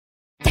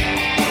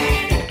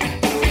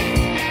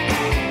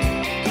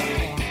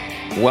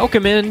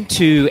Welcome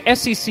into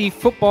SEC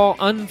Football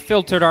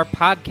Unfiltered, our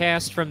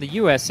podcast from the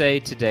USA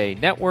Today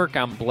Network.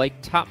 I'm Blake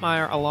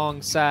Topmeyer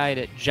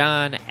alongside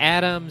John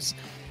Adams.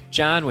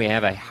 John, we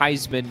have a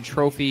Heisman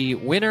Trophy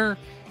winner.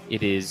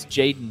 It is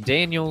Jayden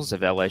Daniels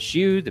of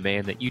LSU, the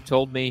man that you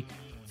told me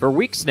for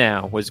weeks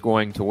now was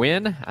going to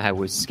win. I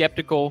was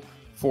skeptical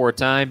for a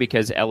time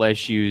because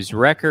LSU's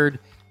record,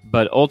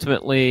 but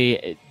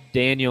ultimately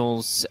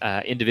Daniels'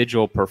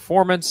 individual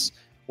performance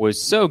was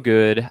so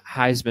good,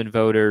 Heisman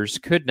voters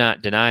could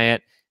not deny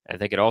it. I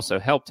think it also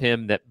helped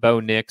him that Bo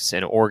Nix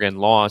and Oregon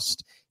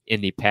lost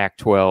in the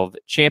Pac-12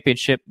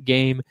 championship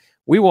game.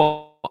 We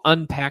will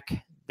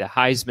unpack the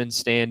Heisman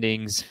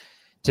standings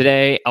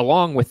today.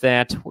 Along with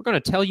that, we're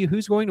going to tell you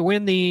who's going to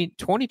win the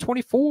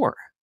 2024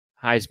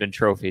 Heisman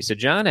Trophy. So,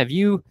 John, have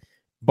you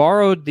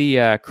borrowed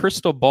the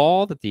crystal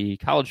ball that the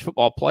College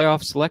Football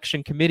Playoff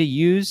Selection Committee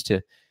used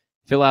to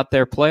fill out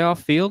their playoff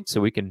field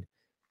so we can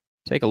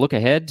take a look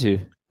ahead to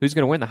who's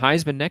going to win the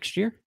Heisman next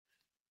year?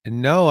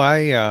 No,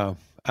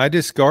 I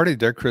discarded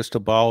their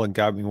crystal ball and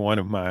got me one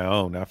of my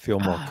own. I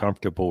feel more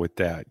comfortable with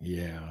that.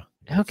 Yeah.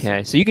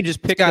 Okay, so you can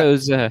just pick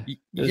those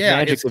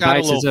magic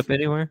devices up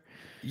anywhere?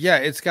 Yeah,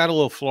 it's got a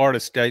little Florida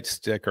State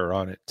sticker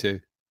on it, too.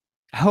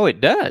 Oh,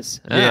 it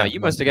does? Yeah, you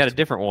must have got a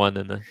different one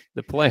than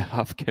the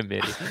playoff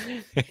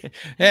committee.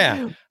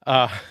 Yeah.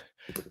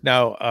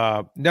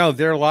 No,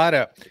 there are a lot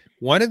of –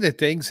 one of the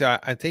things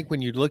I think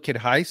when you look at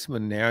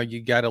Heisman now,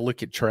 you got to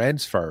look at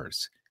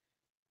transfers.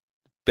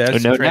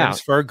 Best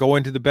transfer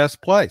going to the best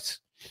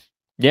place.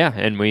 Yeah,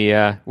 and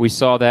we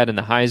saw that in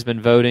the Heisman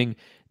voting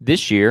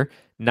this year,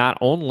 not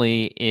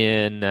only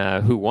in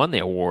who won the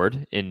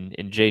award in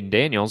Jayden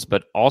Daniels,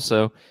 but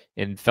also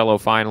in fellow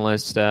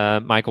finalist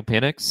Michael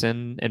Penix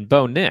and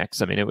Bo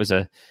Nix. I mean, it was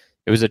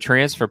a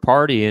transfer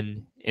party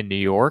in New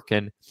York,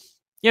 and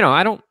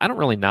I don't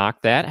really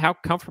knock that. How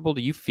comfortable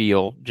do you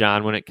feel,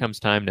 John, when it comes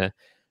time to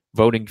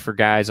voting for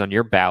guys on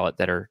your ballot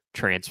that are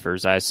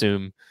transfers? I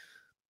assume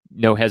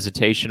no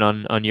hesitation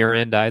on your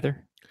end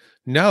either?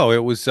 No,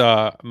 it was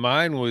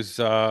mine was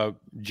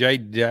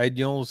Jayden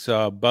Daniels,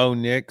 Bo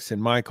Nix,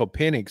 and Michael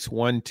Penix,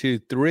 1, 2,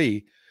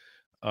 3,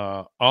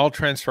 all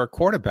transfer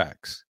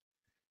quarterbacks.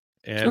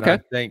 And I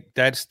think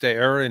that's the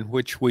era in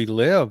which we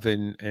live,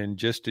 and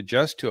just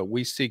adjust to it.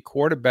 We see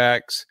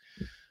quarterbacks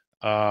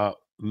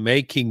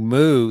making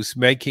moves,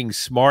 making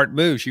smart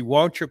moves. You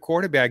want your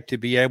quarterback to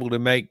be able to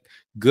make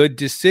good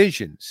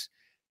decisions.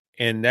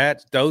 And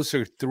those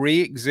are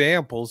three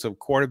examples of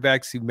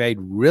quarterbacks who made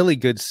really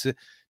good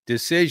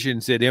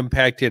decisions that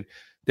impacted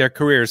their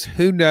careers.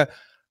 Who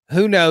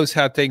knows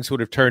how things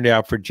would have turned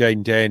out for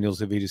Jayden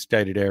Daniels if he'd have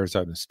stayed at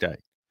Arizona State?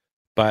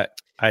 But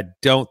I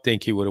don't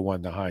think he would have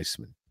won the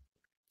Heisman.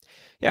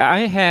 Yeah,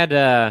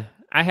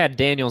 I had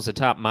Daniels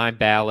atop my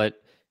ballot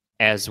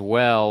as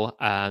well.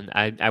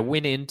 I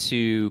went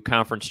into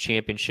conference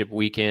championship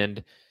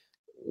weekend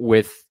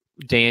with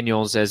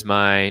Daniels as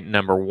my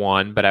number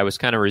one, but I was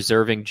kind of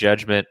reserving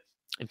judgment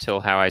until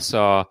I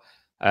saw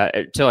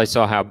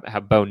how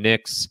Bo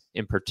Nix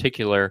in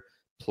particular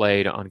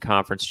played on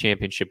conference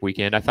championship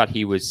weekend. I thought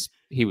he was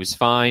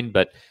fine,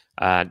 but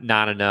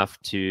not enough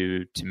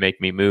to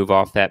make me move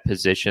off that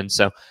position.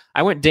 So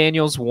I went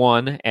Daniels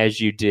 1, as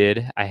you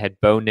did. I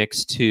had Bo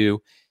Nix 2,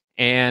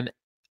 and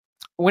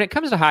when it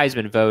comes to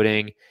Heisman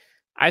voting,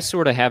 I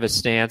sort of have a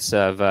stance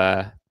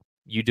of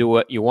you do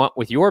what you want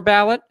with your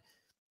ballot.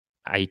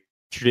 I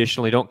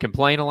traditionally don't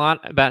complain a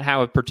lot about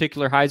how a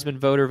particular Heisman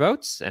voter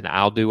votes, and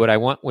I'll do what I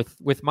want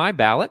with my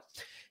ballot.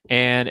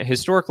 And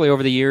historically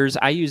over the years,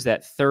 I use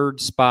that third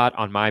spot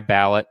on my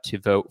ballot to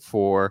vote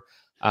for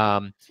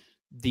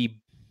the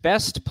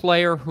best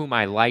player whom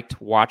I liked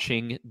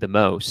watching the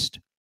most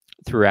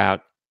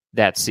throughout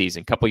that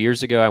season. A couple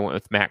years ago, I went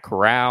with Matt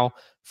Corral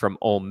from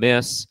Ole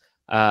Miss.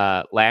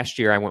 Last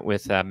year, I went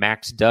with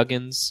Max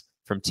Duggins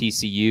from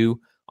TCU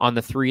on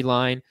the 3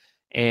 line.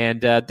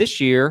 And this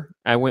year,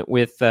 I went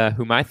with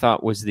whom I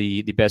thought was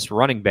the best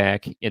running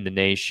back in the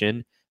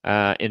nation.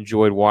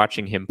 Enjoyed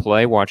watching him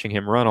play, watching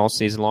him run all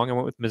season long. I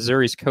went with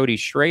Missouri's Cody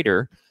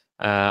Schrader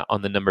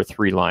on the number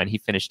 3 line. He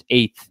finished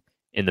 8th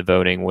in the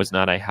voting, was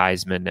not a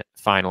Heisman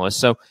finalist.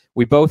 So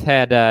we both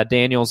had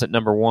Daniels at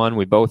number 1.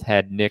 We both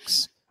had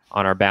Nix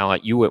on our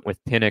ballot. You went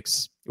with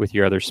Penix with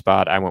your other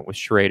spot. I went with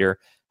Schrader.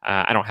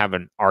 I don't have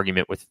an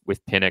argument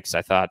with Penix.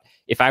 I thought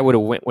if I would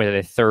have went with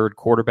a third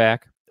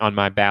quarterback on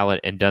my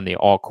ballot and done the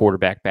all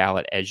quarterback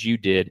ballot as you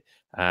did,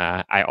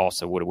 I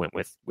also would have went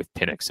with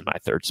Penix in my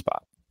third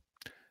spot.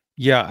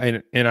 Yeah,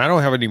 and I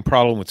don't have any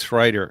problem with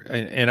Schrader,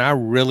 and I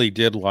really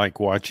did like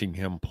watching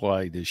him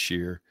play this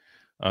year.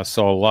 I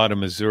saw a lot of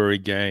Missouri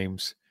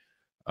games.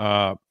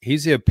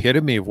 He's the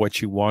epitome of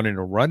what you want in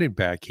a running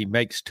back. He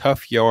makes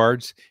tough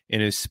yards,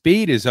 and his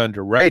speed is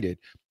underrated.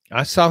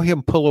 I saw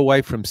him pull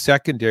away from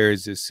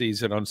secondaries this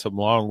season on some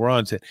long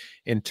runs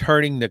and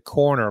turning the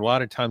corner. A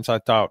lot of times I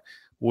thought,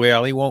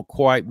 well, he won't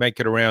quite make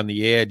it around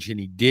the edge, and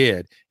he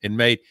did, and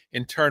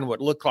turned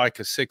what looked like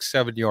a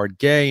 6-7 yard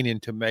gain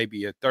into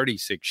maybe a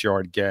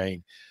 36-yard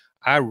gain.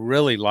 I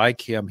really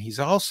like him. He's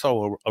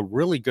also a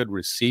really good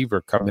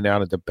receiver coming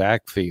out of the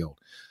backfield.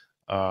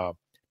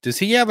 Does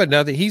he have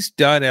another? He's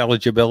done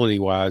eligibility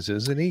wise,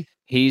 isn't he?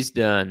 He's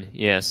done.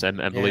 Yes, I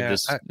believe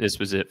Yeah, this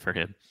was it for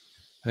him.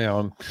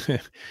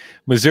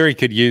 Missouri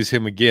could use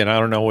him again. I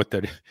don't know what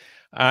that.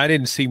 I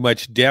didn't see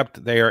much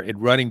depth there at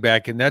running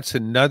back, and that's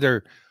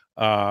another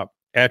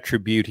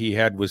attribute he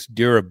had was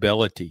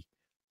durability.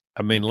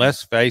 I mean,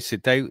 let's face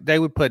it, they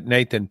would put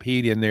Nathan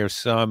Pete in there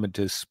some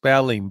to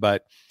spell him,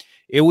 but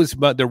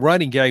the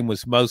running game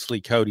was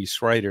mostly Cody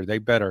Schrader. They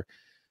better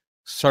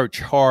search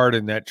hard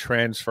in that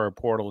transfer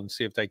portal and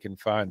see if they can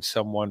find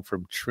someone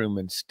from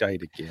Truman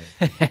State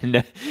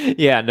again.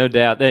 Yeah, no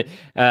doubt. They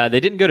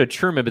didn't go to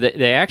Truman, but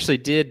they actually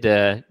did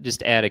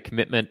just add a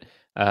commitment.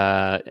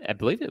 I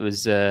believe it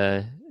was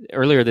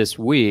earlier this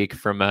week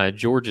from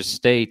Georgia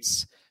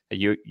State's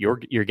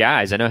your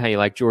guys. I know how you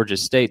like Georgia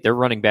State. Their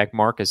running back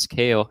Marcus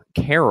Carroll,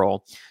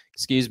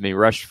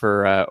 rushed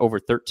for over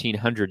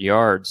 1,300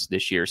 yards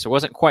this year. So it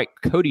wasn't quite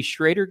Cody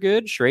Schrader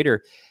good.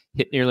 Schrader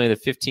hit nearly the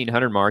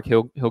 1,500 mark.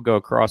 He'll go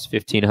across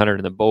 1,500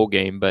 in the bowl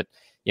game. But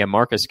yeah,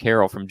 Marcus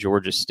Carroll from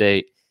Georgia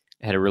State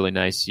had a really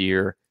nice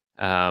year.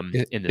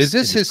 Is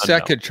this his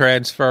second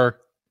transfer?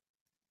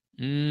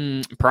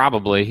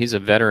 Probably. He's a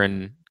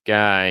veteran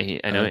guy.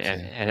 I know.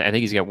 Okay. I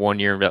think he's got 1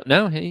 year.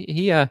 No,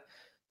 he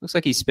looks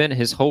like he spent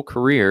his whole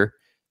career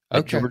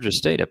at Georgia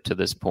State up to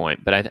this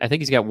point. But I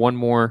think he's got one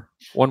more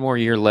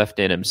year left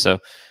in him. So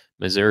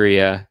Missouri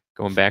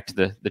going back to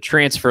the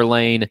transfer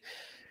lane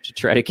to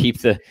try to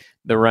keep the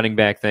running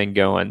back thing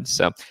going.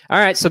 So, all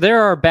right. So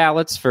there are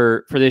ballots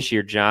for this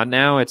year, John.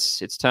 Now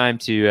it's time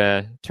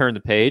to turn the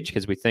page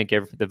because we think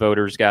the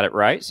voters got it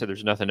right. So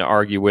there's nothing to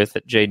argue with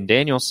at Jaden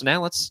Daniels. So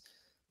now let's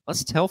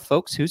tell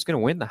folks who's going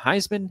to win the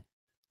Heisman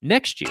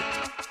next year.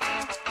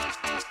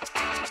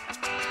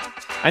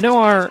 I know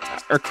our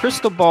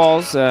crystal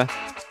balls got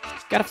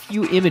a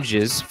few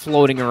images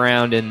floating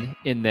around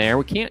in there.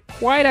 We can't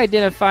quite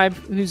identify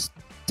who's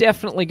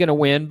definitely going to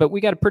win, but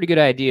we got a pretty good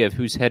idea of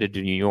who's headed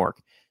to New York.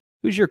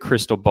 Who's your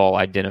crystal ball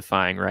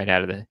identifying right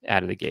out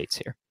of the gates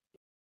here?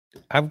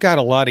 I've got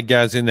a lot of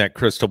guys in that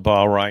crystal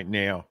ball right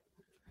now.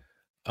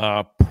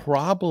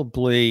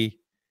 Probably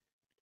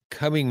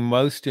coming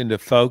most into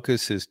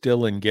focus is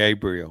Dillon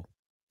Gabriel.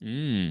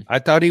 I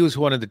thought he was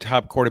one of the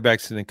top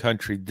quarterbacks in the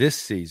country this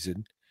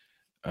season.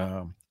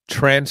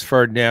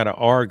 Transferred now to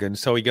Oregon,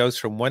 so he goes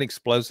from one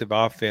explosive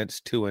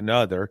offense to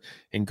another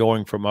and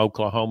going from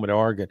Oklahoma to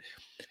Oregon.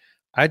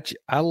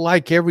 I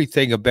like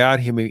everything about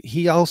him.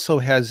 He also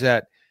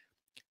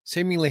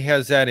seemingly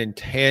has that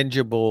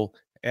intangible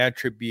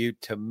attribute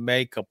to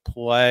make a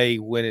play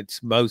when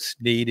it's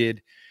most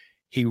needed.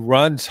 He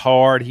runs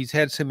hard. He's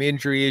had some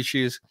injury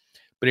issues,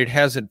 but it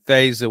hasn't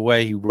phased the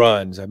way he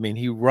runs. I mean,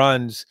 he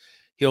runs.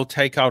 He'll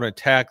take on a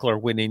tackler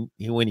when he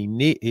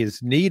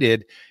is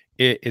needed.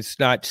 It's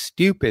not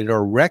stupid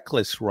or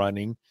reckless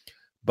running,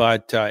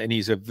 but and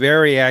he's a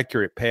very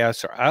accurate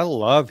passer. I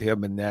love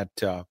him in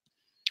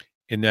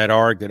that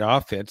Oregon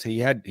offense.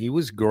 He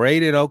was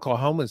great at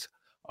Oklahoma's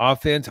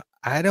offense.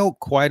 I don't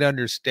quite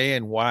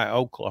understand why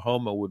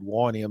Oklahoma would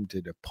want him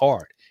to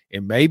depart,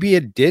 and maybe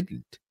it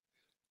didn't.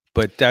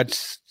 But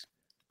that's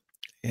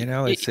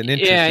it's an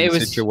interesting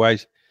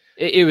situation.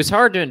 It was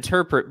hard to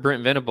interpret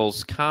Brent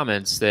Venables'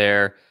 comments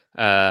there.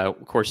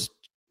 Of course,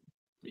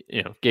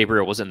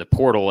 Gabriel was in the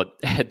portal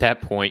at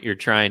that point. You're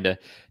trying to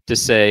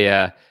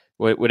say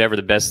whatever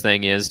the best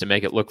thing is to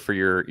make it look for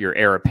your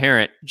heir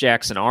apparent,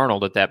 Jaxson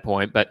Arnold, at that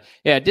point. But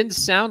yeah, it didn't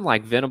sound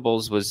like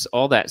Venables was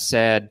all that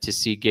sad to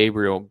see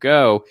Gabriel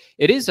go.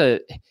 It's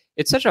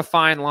such a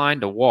fine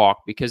line to walk,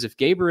 because if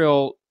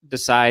Gabriel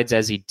decides,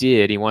 as he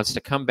did, he wants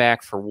to come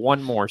back for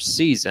one more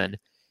season,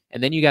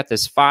 and then you got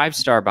this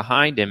 5-star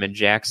behind him in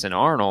Jaxson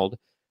Arnold,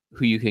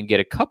 who you can get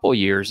a couple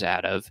years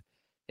out of.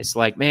 It's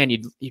like, man,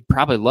 you'd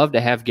probably love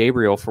to have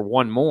Gabriel for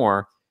one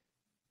more,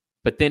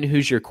 but then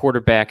who's your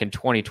quarterback in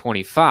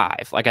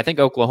 2025? Like, I think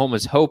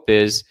Oklahoma's hope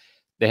is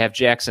they have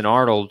Jaxson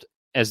Arnold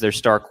as their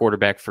star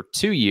quarterback for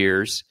 2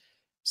 years.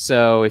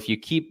 So if you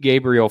keep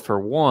Gabriel for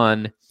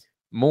one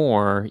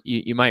more,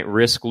 you might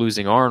risk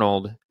losing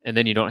Arnold, and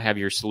then you don't have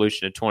your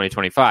solution in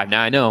 2025.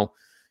 Now, I know,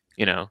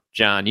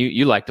 John,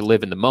 you like to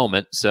live in the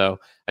moment, so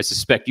I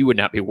suspect you would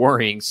not be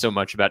worrying so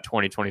much about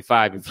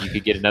 2025 if you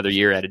could get another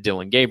year out of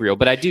Dillon Gabriel.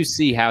 But I do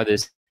see how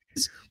this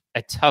is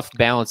a tough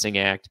balancing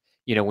act.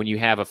 When you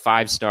have a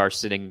 5-star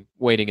sitting,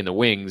 waiting in the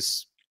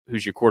wings,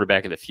 who's your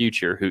quarterback of the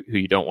future, who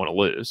you don't want to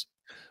lose.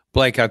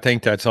 Blake, I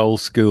think that's old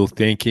school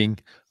thinking.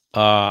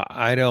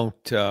 I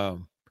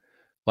don't,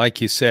 like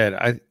you said,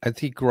 I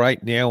think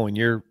right now when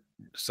you're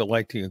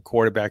selecting a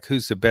quarterback,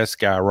 who's the best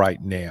guy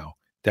right now?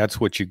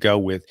 That's what you go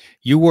with.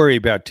 You worry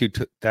about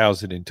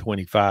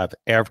 2025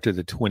 after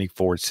the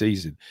 24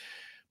 season.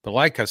 But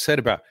like I said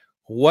about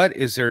what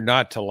is there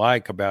not to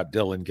like about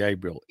Dillon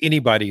Gabriel?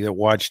 Anybody that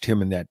watched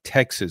him in that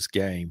Texas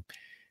game,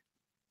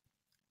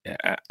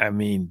 I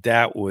mean,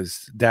 that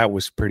was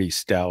pretty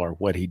stellar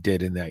what he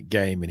did in that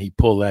game. And he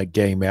pulled that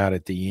game out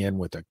at the end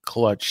with a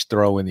clutch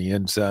throw in the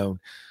end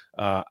zone.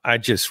 I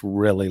just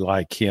really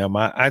like him.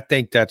 I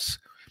think that's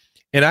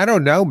 – and I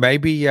don't know,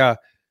 maybe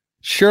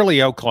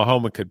surely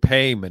Oklahoma could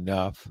pay him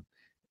enough.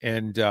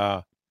 and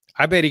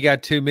I bet he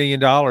got $2 million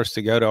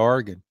to go to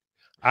Oregon.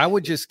 I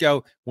would just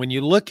go, when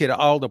you look at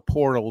all the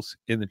portals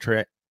in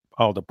the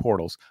all the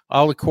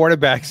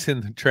quarterbacks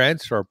in the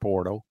transfer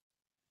portal,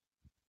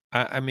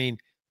 I mean,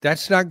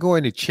 that's not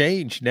going to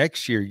change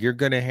next year. You're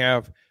going to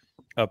have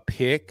a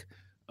pick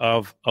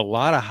of a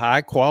lot of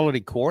high quality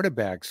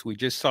quarterbacks. We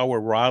just saw where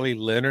Riley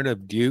Leonard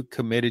of Duke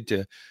committed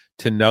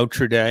to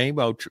Notre Dame.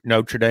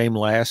 Notre Dame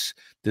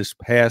this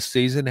past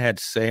season had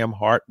Sam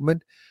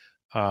Hartman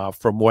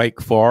from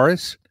Wake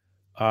Forest.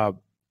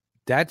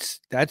 That's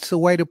the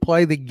way to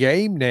play the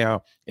game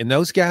now. And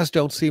those guys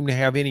don't seem to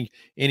have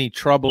any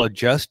trouble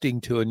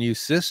adjusting to a new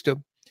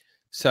system.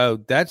 So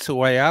that's the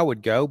way I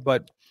would go.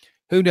 But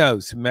who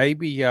knows?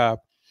 Maybe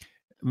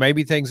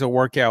things will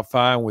work out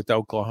fine with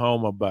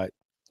Oklahoma, but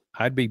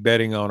I'd be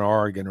betting on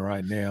Oregon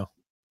right now.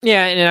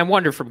 Yeah, and I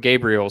wonder from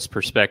Gabriel's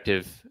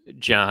perspective,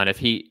 John, if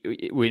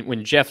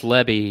when Jeff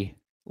Lebby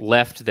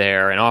left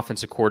there, an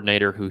offensive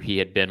coordinator who he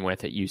had been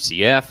with at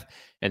UCF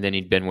and then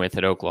he'd been with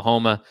at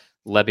Oklahoma,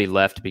 Lebby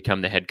left to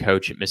become the head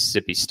coach at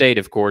Mississippi State,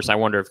 of course. I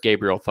wonder if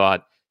Gabriel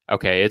thought,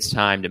 okay, it's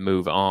time to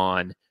move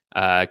on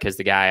because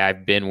the guy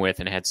I've been with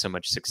and had so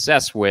much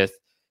success with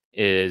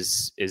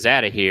is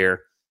out of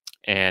here.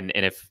 And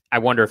if I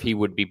wonder if he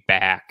would be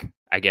back,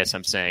 I guess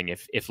I'm saying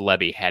if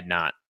Lebby had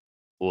not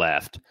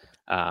left.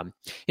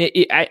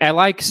 I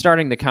like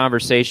starting the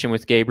conversation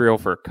with Gabriel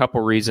for a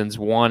couple reasons.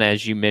 One,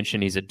 as you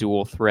mentioned, he's a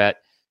dual threat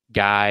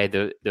guy.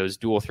 Those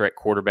dual threat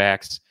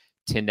quarterbacks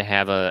tend to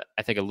have I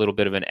think a little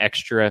bit of an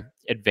extra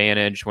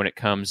advantage when it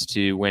comes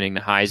to winning the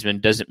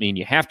Heisman. Doesn't mean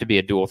you have to be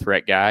a dual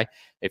threat guy.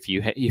 If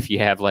you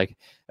have like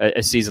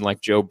a season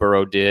like Joe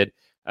Burrow did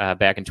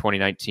back in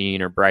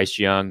 2019 or Bryce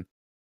Young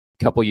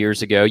a couple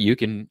years ago, you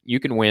can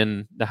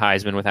win the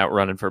Heisman without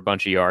running for a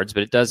bunch of yards,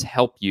 but it does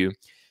help you,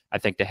 I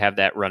think, to have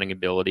that running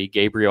ability.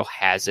 Gabriel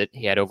has it.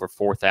 He had over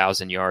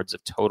 4,000 yards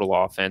of total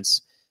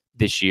offense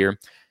this year.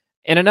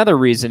 And another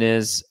reason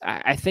is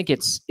I think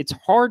it's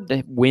hard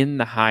to win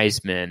the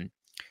Heisman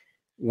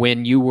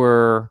when you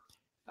were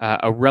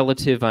a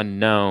relative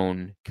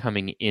unknown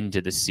coming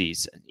into the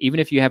season. Even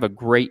if you have a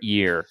great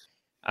year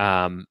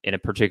in a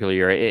particular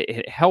year,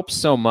 it helps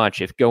so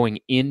much if going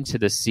into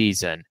the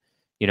season,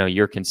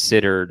 you're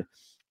considered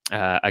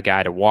a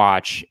guy to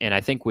watch. And I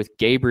think with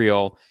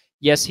Gabriel,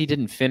 yes, he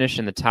didn't finish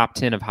in the top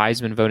 10 of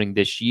Heisman voting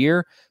this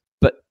year,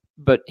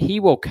 but he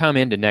will come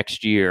into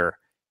next year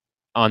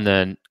on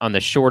the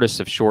shortest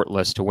of short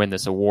lists to win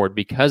this award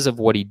because of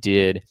what he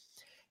did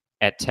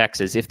at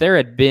Texas. If there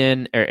had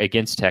been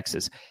against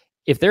Texas,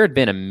 if there had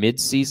been a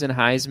midseason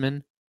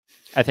Heisman,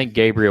 I think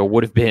Gabriel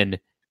would have been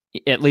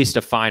at least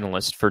a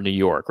finalist for New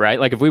York, right?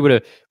 Like if we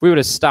would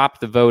have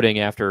stopped the voting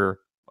after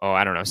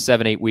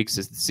 7-8 weeks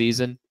of the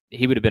season,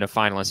 he would have been a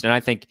finalist.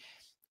 And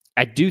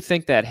I do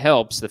think that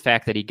helps, the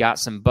fact that he got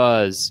some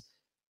buzz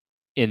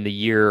in the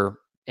year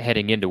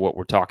heading into what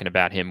we're talking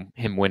about, him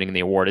winning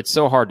the award. It's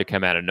so hard to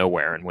come out of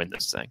nowhere and win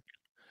this thing.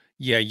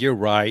 Yeah, you're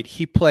right.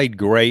 He played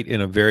great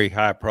in a very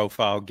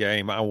high-profile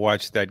game. I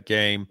watched that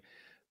game,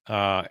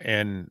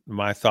 and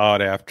my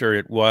thought after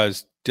it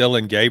was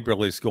Dylan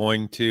Gabriel is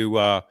going to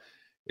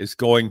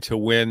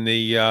win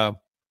the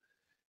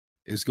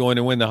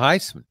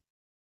Heisman.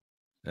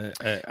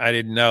 I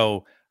didn't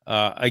know.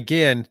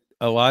 Again,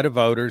 a lot of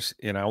voters,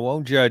 and I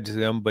won't judge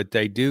them, but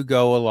they do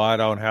go a lot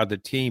on how the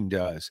team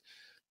does.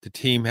 The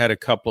team had a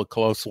couple of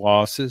close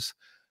losses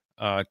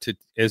to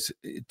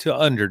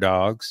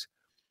underdogs.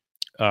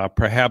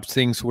 Perhaps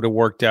things would have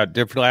worked out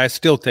differently. I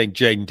still think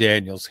Jaden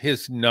Daniels,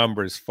 his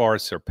numbers far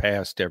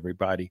surpassed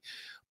everybody.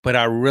 But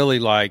I really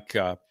like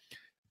Dylan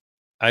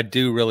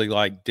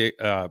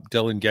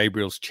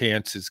Gabriel's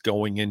chances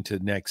going into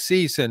next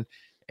season.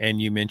 And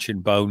you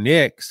mentioned Bo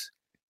Nix.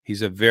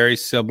 He's a very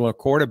similar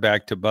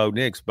quarterback to Bo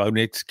Nix. Bo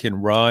Nix can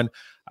run.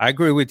 I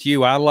agree with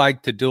you. I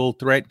like the dual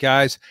threat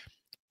guys.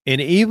 And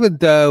even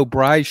though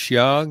Bryce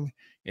Young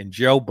and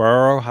Joe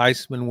Burrow,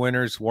 Heisman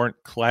winners, weren't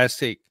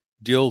classic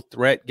dual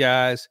threat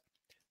guys,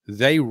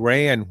 they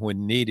ran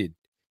when needed.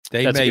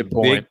 They made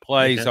big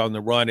plays on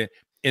the run.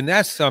 And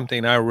that's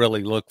something I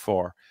really look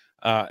for,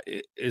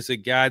 is a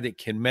guy that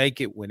can make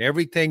it when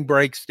everything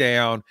breaks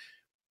down.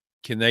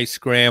 Can they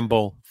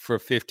scramble for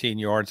 15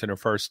 yards and a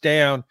first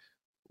down?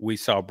 We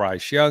saw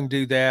Bryce Young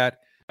do that,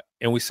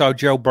 and we saw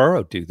Joe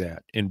Burrow do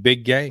that in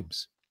big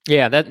games.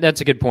 Yeah,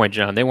 that's a good point,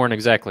 John. They weren't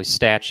exactly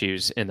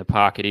statues in the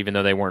pocket, even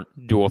though they weren't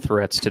dual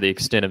threats to the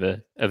extent of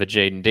a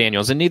Jaden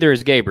Daniels, and neither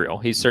is Gabriel.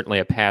 He's certainly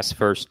a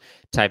pass-first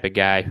type of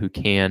guy who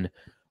can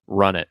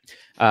run it.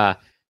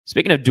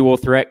 Speaking of dual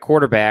threat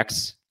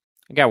quarterbacks,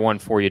 I got one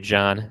for you,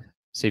 John.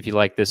 See if you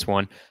like this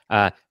one.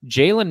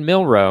 Jalen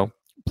Milroe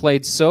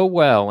played so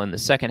well in the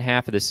second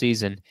half of the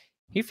season,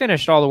 he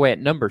finished all the way at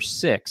number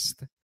 6,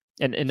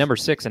 and number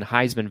 6 in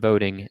Heisman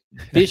voting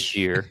this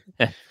year.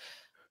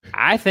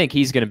 I think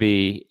he's going to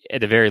be, at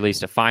the very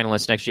least, a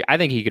finalist next year. I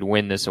think he could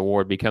win this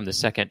award, become the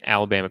second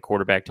Alabama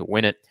quarterback to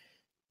win it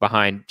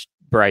behind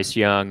Bryce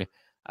Young.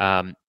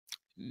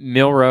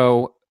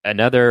 Milroe,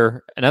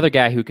 another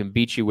guy who can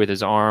beat you with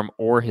his arm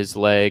or his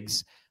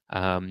legs.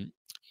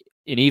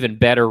 an even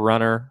better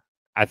runner,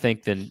 I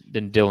think, than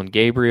Dylan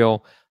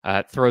Gabriel.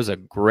 Throws a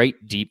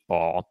great deep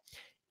ball.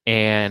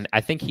 And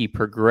I think he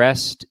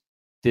progressed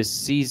this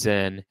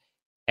season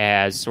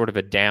as sort of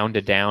a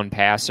down-to-down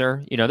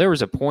passer. There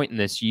was a point in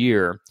this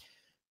year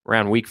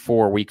around week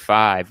 4, week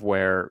 5,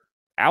 where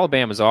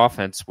Alabama's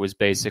offense was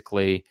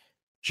basically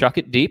chuck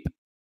it deep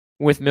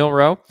with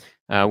Milroe,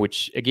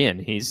 which, again,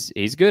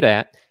 he's good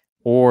at,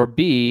 or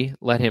B,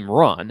 let him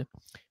run.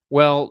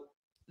 Well,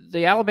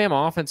 the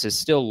Alabama offense is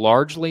still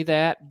largely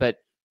that, but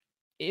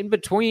in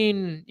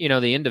between,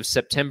 the end of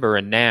September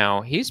and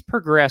now, he's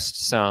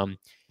progressed some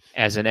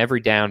as an every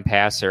down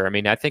passer. I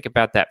mean, I think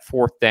about that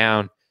 4th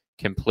down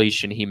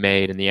completion he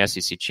made in the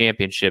SEC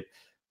championship.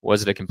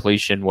 Was it a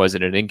completion? Was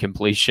it an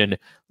incompletion? A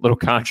little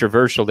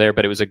controversial there,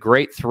 but it was a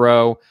great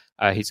throw.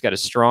 He's got a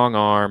strong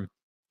arm,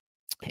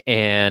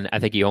 and I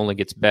think he only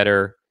gets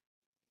better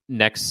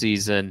next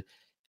season.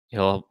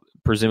 He'll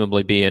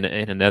presumably be in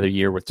another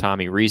year with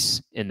Tommy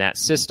Rees in that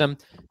system.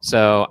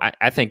 So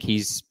I think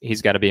he's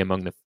got to be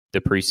among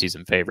the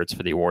preseason favorites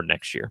for the award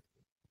next year.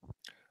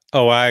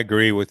 Oh, I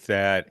agree with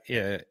that.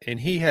 Yeah, and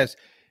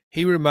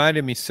he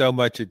reminded me so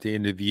much at the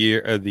end of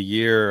the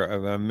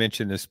year. I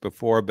mentioned this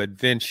before, but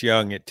Vince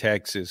Young at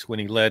Texas, when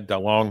he led the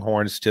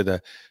Longhorns to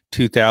the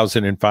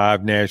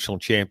 2005 national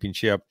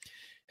championship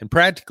and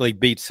practically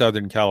beat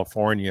Southern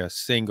California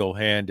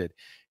single-handed.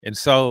 And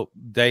so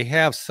they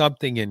have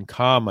something in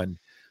common,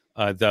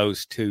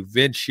 those two.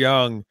 Vince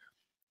Young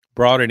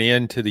brought an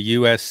end to the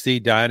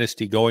USC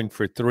dynasty, going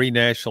for 3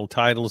 national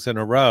titles in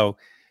a row.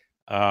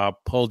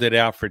 Pulled it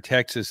out for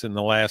Texas in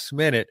the last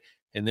minute,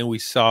 and then we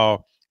saw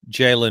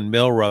Jalen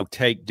Milroe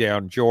take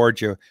down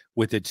Georgia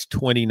with its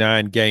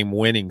 29-game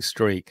winning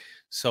streak.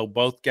 So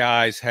both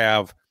guys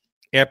have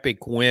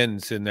epic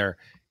wins in their,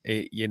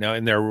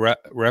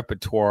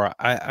 repertoire.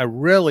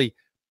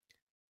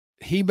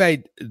 He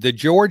made the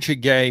Georgia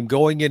game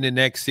going into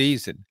next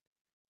season.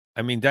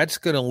 I mean, that's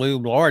going to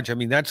loom large. I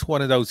mean, that's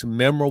one of those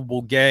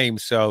memorable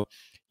games. So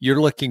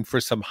you're looking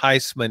for some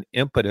Heisman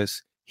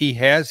impetus. He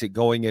has it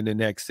going into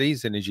next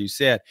season, as you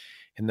said.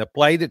 And the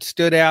play that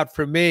stood out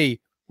for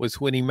me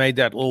was when he made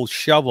that little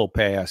shovel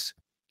pass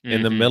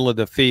in the middle of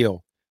the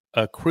field.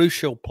 A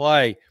crucial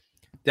play.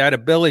 That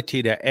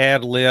ability to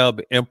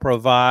ad-lib,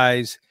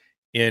 improvise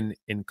in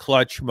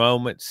clutch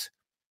moments.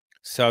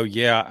 So,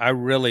 yeah, I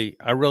really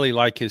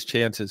like his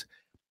chances.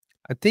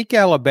 I think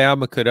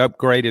Alabama could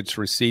upgrade its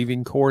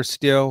receiving core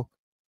still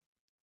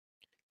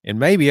and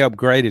maybe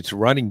upgrade its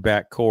running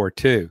back core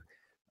too.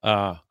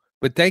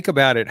 But think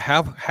about it,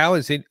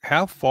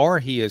 how far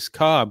he has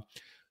come.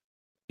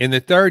 In the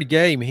 3rd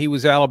game, he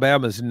was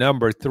Alabama's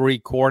number 3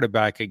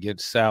 quarterback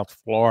against South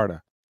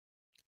Florida.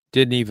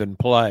 Didn't even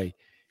play.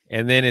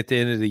 And then at the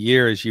end of the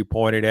year, as you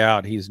pointed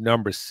out, he's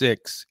number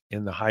 6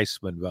 in the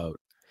Heisman vote.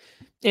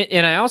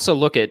 And I also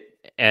look at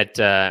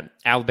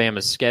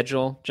Alabama's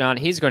schedule, John.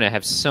 He's going to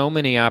have so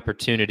many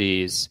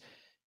opportunities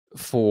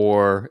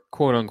for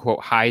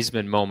quote-unquote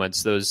Heisman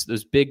moments,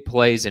 those big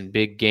plays and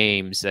big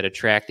games that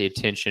attract the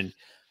attention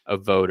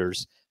of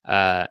voters.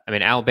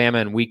 Alabama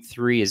in week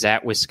 3 is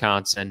at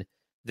Wisconsin.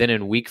 Then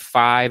in week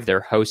 5, they're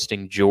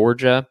hosting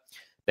Georgia.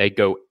 They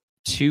go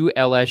to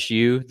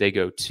LSU. They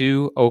go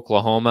to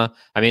Oklahoma.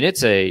 I mean,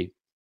 it's a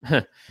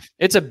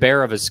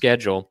bear of a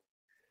schedule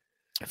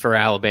for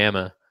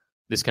Alabama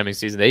this coming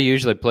season. They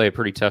usually play a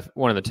pretty tough,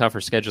 one of the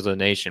tougher schedules of the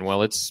nation.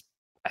 Well,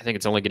 I think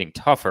it's only getting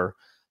tougher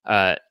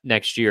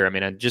next year. I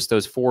mean, just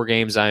those 4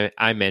 games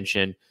I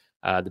mentioned,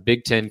 the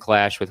Big Ten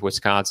clash with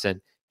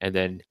Wisconsin, and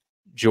then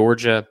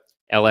Georgia,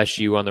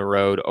 LSU on the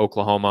road,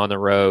 Oklahoma on the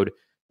road.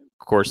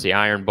 Of course, the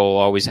Iron Bowl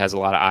always has a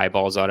lot of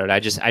eyeballs on it. I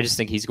just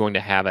think he's going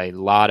to have a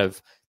lot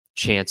of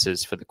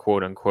chances for the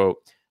quote-unquote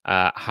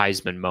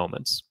Heisman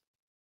moments.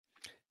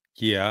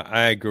 Yeah,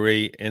 I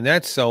agree. And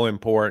that's so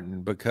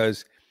important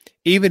because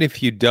even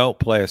if you don't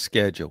play a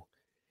schedule,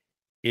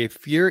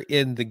 if you're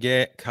in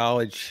the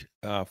college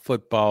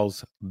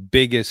football's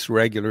biggest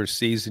regular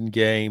season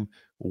game,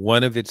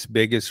 one of its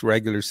biggest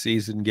regular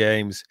season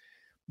games,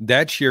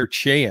 that's your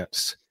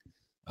chance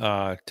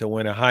to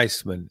win a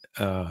Heisman.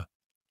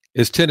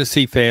 As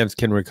Tennessee fans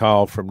can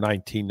recall from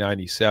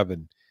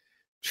 1997,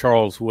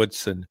 Charles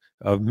Woodson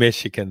of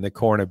Michigan, the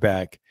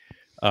cornerback,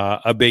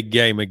 a big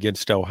game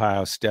against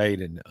Ohio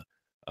State and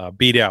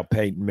beat out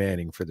Peyton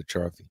Manning for the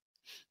trophy.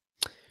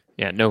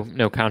 Yeah,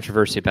 no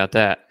controversy about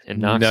that in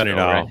Knoxville. None at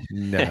all. Right?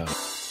 No.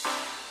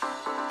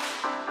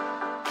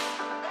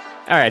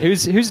 All right,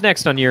 who's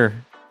next on your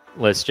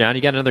list, John?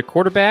 You got another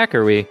quarterback,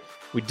 or we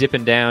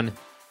dipping down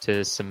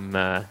to some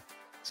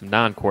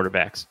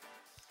non-quarterbacks?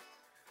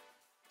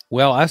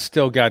 Well, I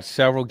still got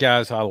several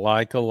guys I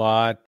like a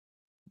lot,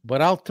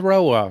 but I'll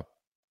throw a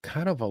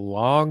kind of a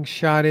long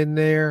shot in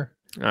there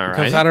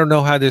because I don't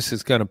know how this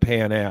is going to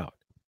pan out.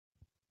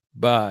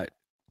 But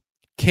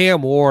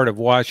Cam Ward of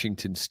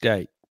Washington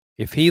State,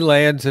 if he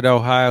lands at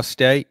Ohio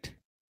State,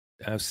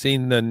 I've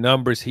seen the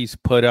numbers he's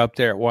put up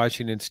there at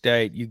Washington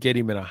State. You get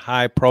him in a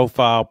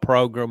high-profile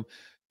program,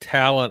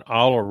 talent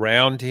all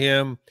around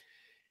him,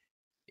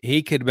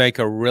 he could make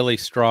a really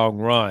strong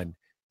run.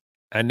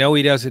 I know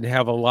he doesn't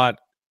have a lot.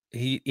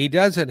 He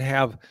doesn't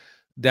have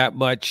that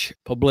much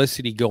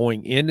publicity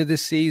going into the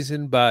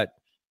season, but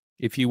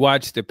if you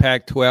watch the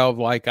Pac-12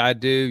 like I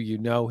do,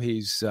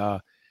 he's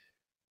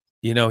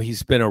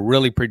he's been a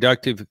really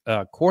productive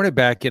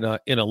quarterback in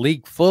a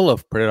league full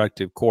of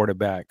productive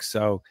quarterbacks.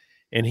 So,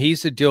 and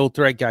he's a dual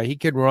threat guy. He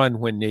can run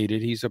when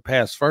needed. He's a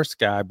pass first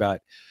guy,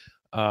 but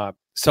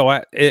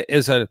it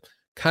is a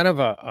kind of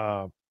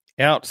a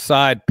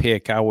outside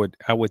pick. I would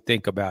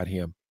think about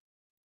him.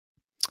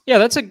 Yeah,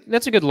 that's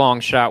a good long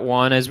shot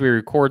one. As we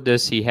record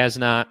this, he has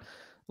not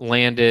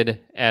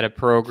landed at a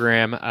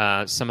program.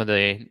 Some of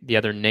the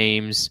other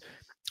names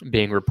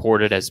being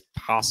reported as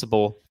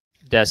possible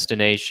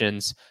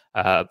destinations: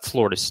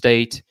 Florida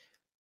State,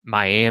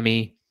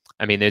 Miami.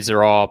 I mean, these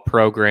are all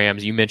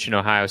programs. You mentioned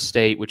Ohio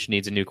State, which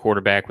needs a new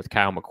quarterback with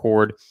Kyle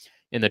McCord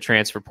in the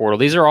transfer portal.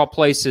 These are all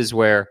places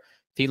where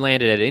if he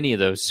landed at any of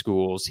those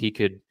schools, he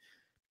could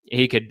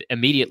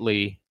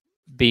immediately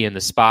be in the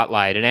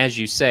spotlight. And as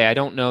you say, I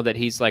don't know that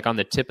he's like on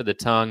the tip of the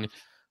tongue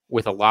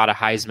with a lot of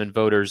Heisman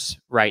voters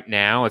right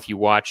now. If you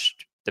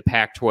watched the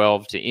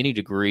Pac-12 to any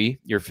degree,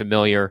 you're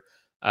familiar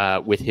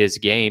with his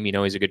game.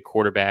 He's a good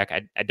quarterback.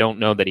 I don't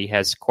know that he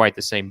has quite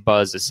the same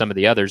buzz as some of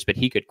the others, but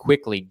he could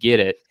quickly get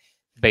it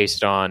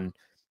based on,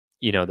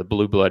 the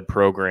blue blood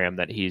program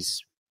that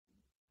he's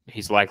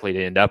likely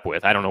to end up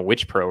with. I don't know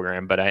which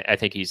program, but I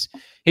think he's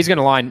going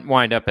to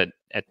wind up at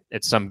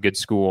some good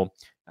school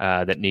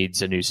that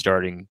needs a new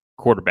starting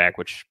quarterback,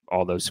 which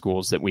all those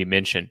schools that we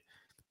mentioned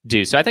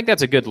do. So I think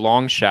that's a good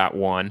long shot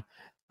one.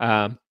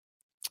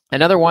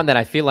 Another one that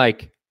I feel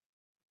like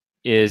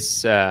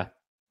is, I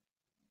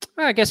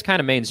guess, kind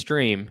of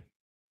mainstream,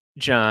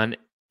 John.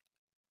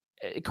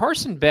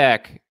 Carson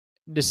Beck,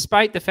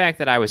 despite the fact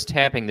that I was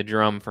tapping the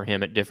drum for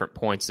him at different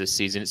points this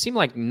season, it seemed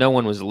like no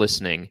one was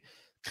listening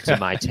to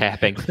my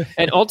tapping.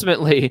 And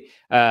ultimately,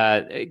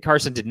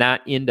 Carson did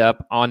not end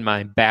up on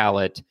my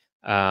ballot.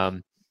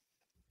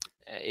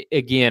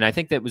 Again, I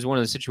think that was one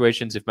of the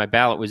situations, if my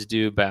ballot was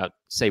due about,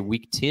 say,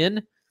 week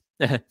 10,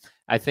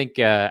 I think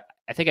I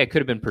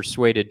could have been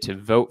persuaded to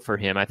vote for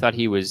him. I thought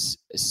he was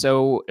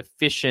so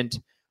efficient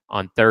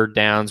on third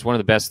downs, one of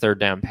the best third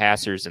down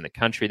passers in the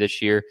country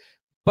this year.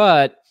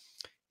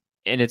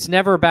 And it's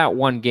never about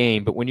one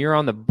game, but when you're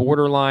on the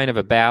borderline of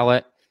a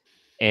ballot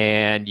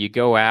and you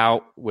go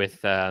out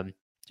with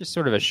just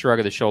sort of a shrug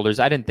of the shoulders,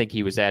 I didn't think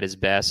he was at his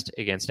best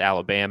against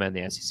Alabama in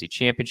the SEC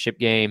championship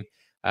game.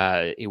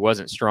 He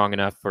wasn't strong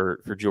enough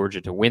for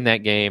Georgia to win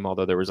that game,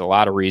 although there was a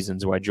lot of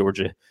reasons why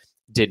Georgia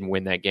didn't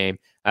win that game.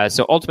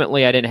 So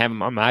ultimately, I didn't have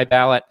him on my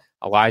ballot.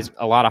 A lot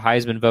of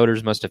Heisman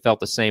voters must have felt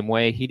the same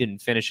way. He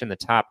didn't finish in the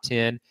top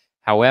 10.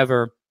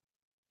 However,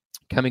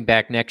 coming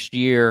back next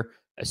year,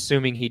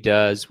 assuming he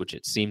does, which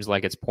it seems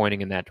like it's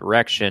pointing in that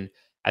direction,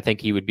 I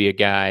think he would be a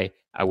guy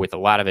with a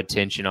lot of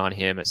attention on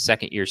him, a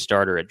second-year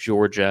starter at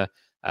Georgia,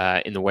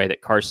 in the way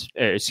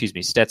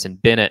that Stetson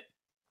Bennett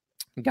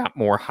got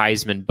more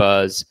Heisman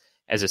buzz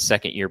as a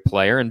second-year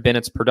player, and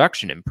Bennett's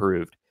production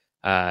improved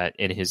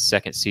in his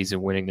second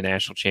season, winning the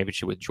national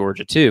championship with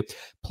Georgia too.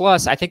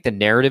 Plus, I think the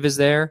narrative is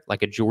there,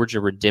 like a Georgia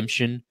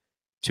redemption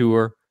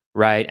tour,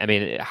 right? I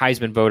mean,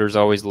 Heisman voters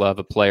always love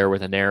a player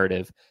with a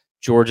narrative.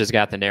 Georgia's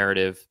got the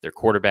narrative. Their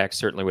quarterback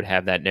certainly would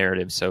have that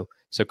narrative. So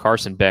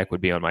Carson Beck would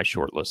be on my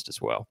short list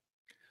as well.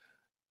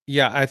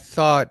 Yeah, I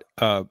thought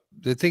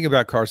the thing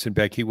about Carson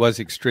Beck, he was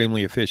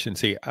extremely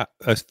efficient.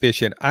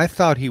 I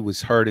thought he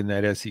was hurt in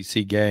that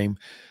SEC game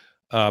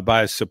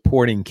by a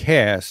supporting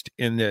cast,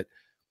 in that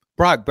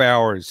Brock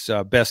Bowers,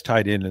 best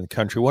tight end in the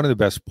country, one of the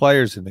best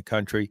players in the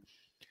country,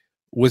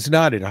 was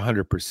not at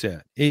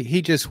 100%.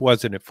 He just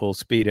wasn't at full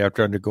speed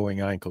after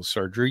undergoing ankle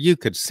surgery. You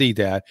could see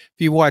that. If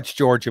you watched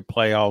Georgia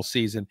play all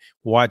season,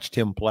 watched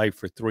him play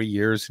for 3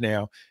 years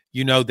now,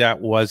 that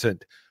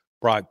wasn't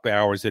Brock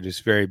Bowers at his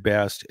very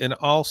best. And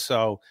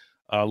also,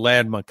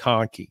 Ladd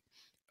McConkey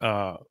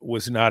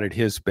was not at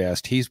his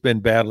best. He's been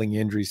battling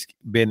injuries,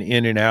 been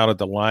in and out of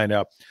the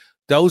lineup.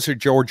 Those are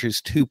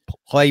Georgia's two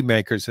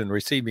playmakers in the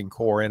receiving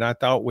core, and I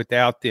thought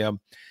without them,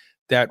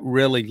 that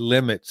really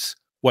limits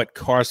what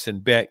Carson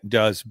Beck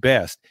does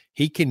best.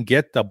 He can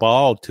get the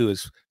ball to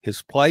his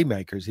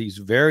playmakers. He's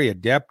very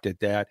adept at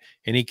that,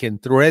 and he can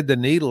thread the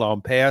needle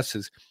on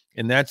passes,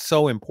 and that's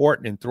so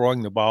important in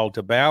throwing the ball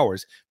to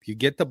Bowers. If you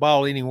get the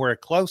ball anywhere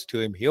close to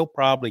him, he'll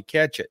probably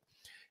catch it.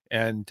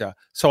 And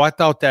so I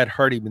thought that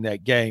hurt him in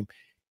that game.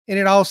 And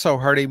it also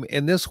hurt him,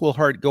 and this will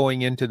hurt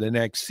going into the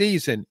next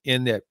season,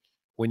 in that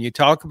when you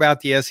talk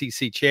about the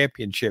SEC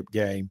championship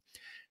game,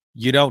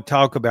 you don't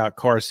talk about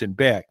Carson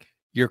Beck.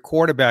 Your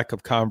quarterback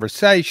of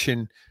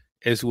conversation,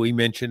 as we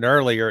mentioned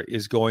earlier,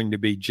 is going to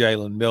be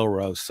Jalen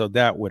Milroe, so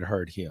that would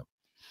hurt him.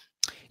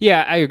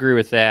 Yeah, I agree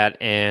with that,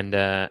 and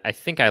I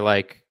think I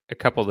like a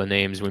couple of the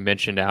names we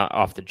mentioned out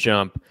off the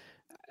jump,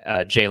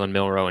 Jalen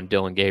Milroe and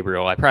Dylan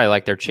Gabriel. I probably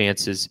like their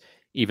chances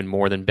even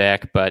more than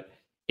Beck, but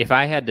if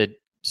I had to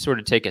sort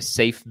of take a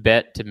safe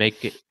bet to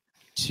make it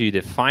to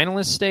the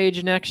finalist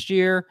stage next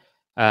year,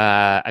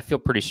 I feel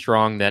pretty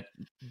strong that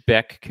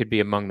Beck could be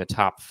among the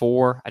top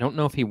 4. I don't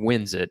know if he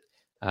wins it,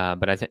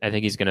 but I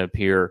think he's going to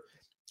appear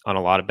on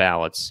a lot of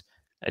ballots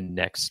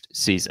next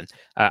season.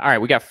 All right,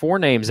 we got 4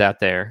 names out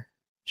there.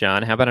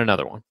 John, how about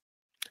another one?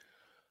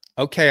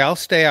 Okay, I'll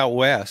stay out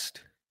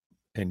west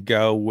and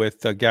go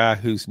with a guy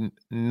who's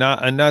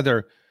not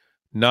another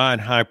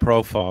non-high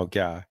profile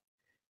guy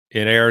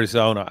in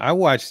Arizona. I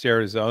watched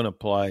Arizona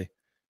play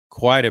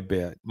quite a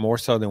bit, more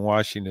so than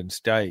Washington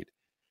State.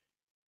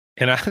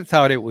 And I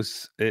thought it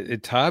was,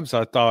 at times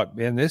I thought,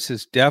 man, this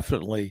is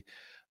definitely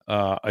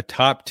a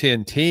top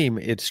 10 team.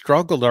 It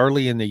struggled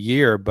early in the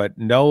year, but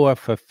Noah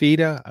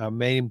Fafita, I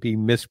may be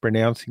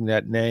mispronouncing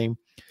that name.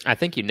 I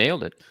think you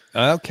nailed it.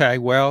 Okay,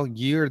 well,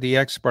 you're the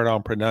expert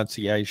on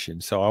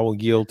pronunciation, so I will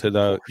yield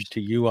to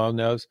you on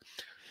those.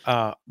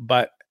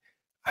 But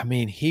I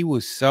mean, he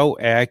was so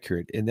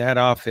accurate, and that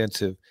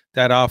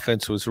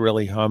offense was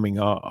really humming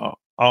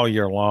all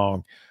year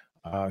long.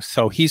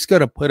 So he's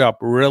going to put up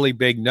really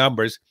big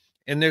numbers,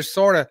 and there's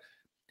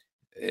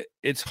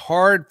it's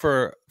hard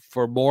for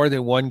more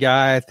than one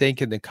guy, I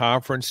think, in the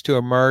conference to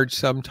emerge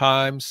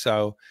sometimes.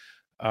 So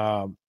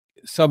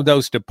some of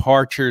those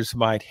departures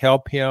might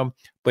help him,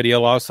 but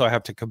he'll also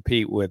have to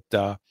compete with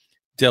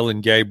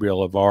Dylan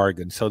Gabriel of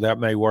Oregon. So that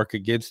may work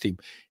against him.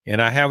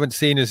 And I haven't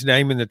seen his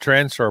name in the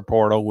transfer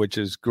portal, which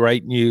is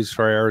great news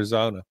for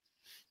Arizona.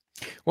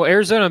 Well,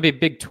 Arizona will be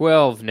Big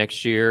 12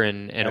 next year,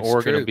 and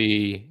Oregon will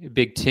be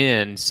Big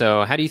 10.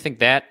 So how do you think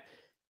that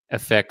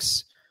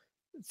affects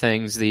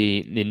things,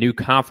 the new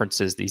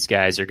conferences these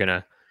guys are going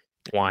to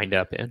wind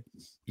up in?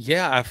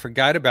 Yeah, I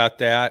forgot about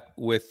that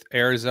with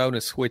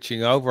Arizona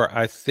switching over.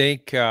 I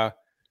think he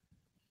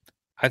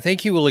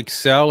will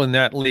excel in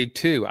that league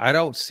too. I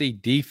don't see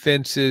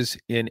defenses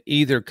in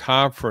either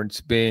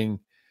conference being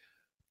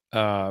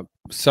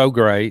so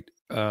great.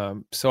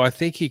 So I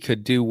think he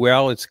could do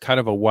well. It's kind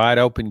of a wide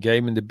open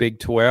game in the Big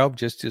 12,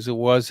 just as it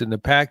was in the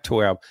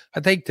Pac-12. I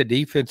think the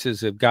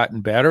defenses have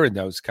gotten better in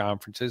those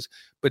conferences,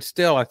 but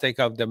still I think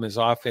of them as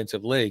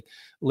offensive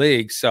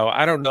leagues. So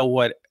I don't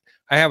know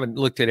I haven't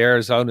looked at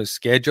Arizona's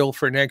schedule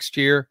for next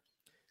year,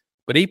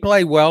 but he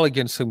played well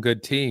against some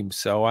good teams.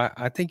 So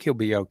I think he'll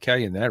be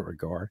okay in that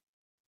regard.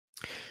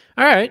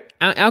 All right.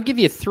 I'll give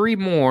you 3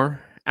 more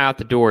out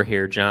the door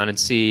here, John, and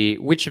see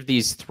which of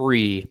these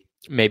 3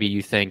 maybe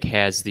you think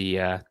has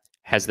the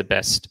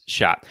best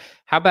shot.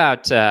 How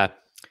about 2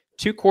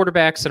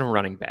 quarterbacks and a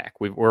running back?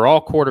 We're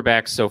all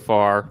quarterbacks so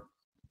far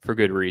for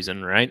good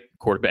reason, right?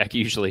 Quarterback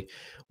usually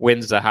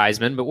wins the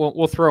Heisman, but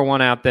we'll throw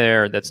one out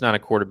there that's not a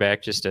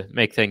quarterback just to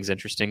make things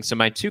interesting. So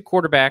my 2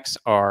 quarterbacks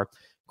are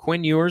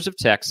Quinn Ewers of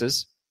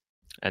Texas,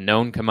 a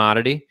known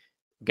commodity,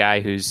 guy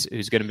who's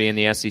going to be in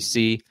the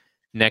SEC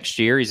next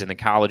year. He's in the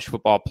college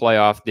football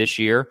playoff this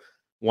year.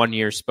 1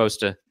 year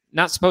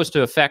not supposed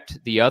to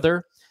affect the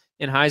other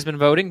in Heisman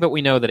voting, but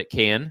we know that it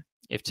can.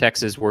 If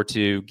Texas were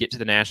to get to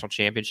the national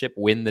championship,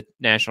 win the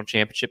national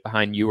championship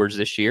behind Ewers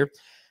this year,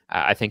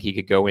 I think he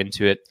could go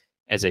into it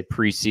as a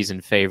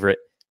preseason favorite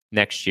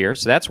next year.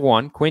 So that's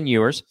 1, Quinn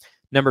Ewers.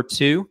 Number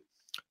 2,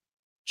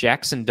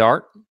 Jaxson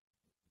Dart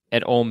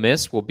at Ole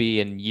Miss will be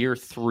in year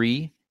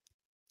 3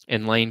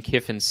 in Lane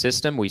Kiffin's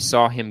system. We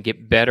saw him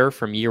get better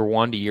from year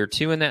 1 to year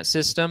 2 in that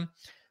system.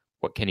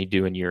 What can he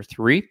do in year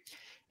 3?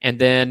 And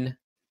then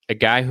a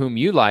guy whom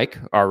you like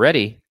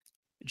already,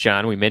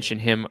 John, we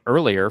mentioned him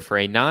earlier. For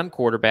a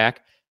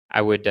non-quarterback,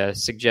 I would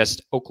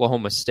suggest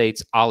Oklahoma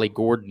State's Ollie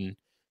Gordon,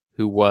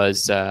 who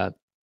was, I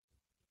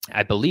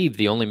believe,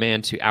 the only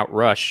man to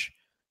outrush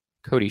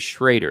Cody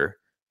Schrader,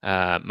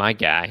 my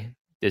guy,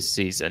 this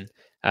season,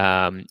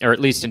 or at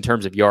least in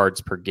terms of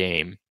yards per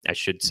game, I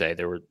should say.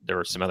 There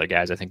were some other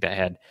guys I think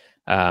that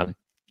had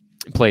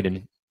played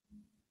in,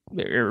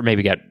 or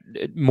maybe got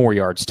more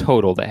yards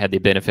total, that had the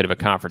benefit of a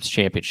conference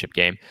championship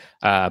game.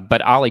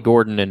 But Ollie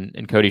Gordon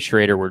and Cody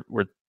Schrader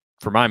were,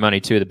 for my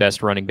money, 2 of the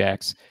best running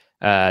backs,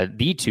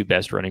 the 2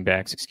 best running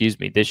backs,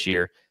 this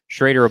year.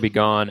 Schrader will be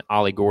gone.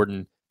 Ollie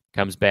Gordon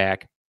comes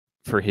back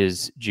for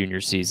his junior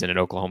season at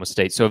Oklahoma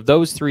State. So of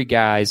those 3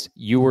 guys,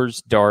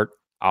 Ewers, Dart,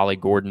 Ollie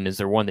Gordon, is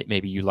there one that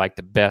maybe you like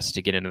the best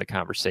to get into the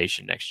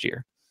conversation next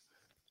year?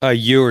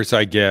 Ewers,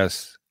 I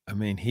guess. I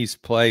mean, he's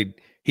played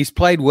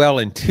well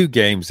in 2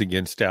 games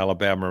against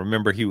Alabama.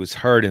 Remember, he was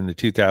hurt in the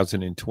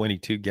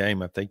 2022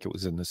 game. I think it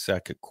was in the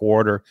second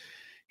quarter.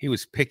 He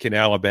was picking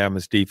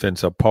Alabama's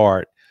defense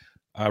apart.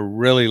 I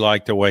really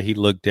like the way he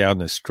looked down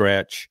the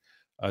stretch.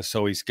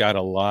 So he's got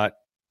a lot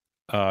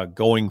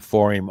going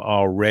for him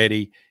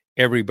already.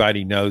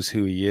 Everybody knows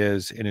who he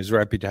is, and his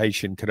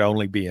reputation could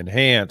only be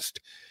enhanced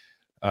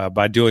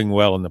by doing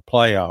well in the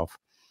playoff.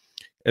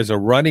 As a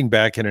running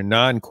back and a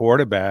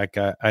non-quarterback,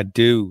 I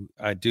do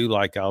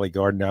like Ollie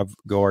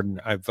Gordon.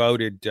 I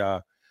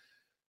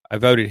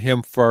voted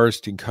him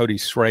first and Cody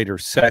Schrader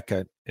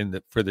second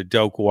for the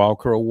Doak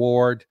Walker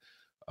Award.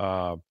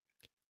 Thought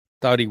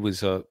he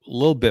was a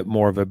little bit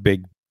more of a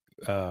big,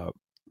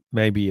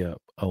 maybe a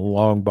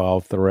long ball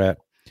threat.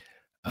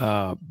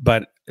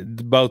 But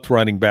both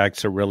running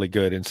backs are really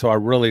good, and so I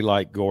really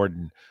like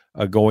Gordon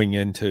going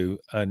into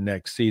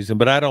next season.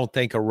 But I don't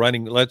think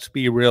let's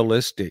be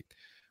realistic,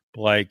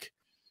 Blake.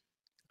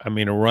 I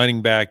mean, a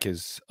running back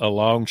is a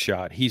long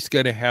shot. He's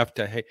going to have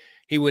to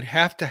he would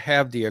have to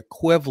have the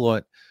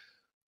equivalent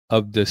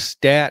of the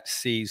stat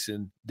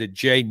season that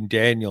Jaden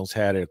Daniels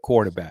had at a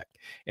quarterback.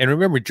 And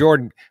remember,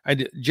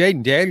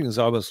 Jaden Daniels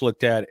almost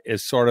looked at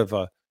as sort of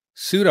a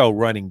pseudo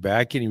running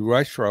back, and he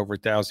rushed for over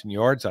 1,000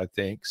 yards, I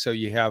think. So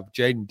you have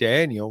Jaden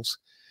Daniels.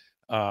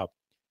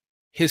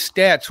 His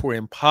stats were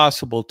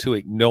impossible to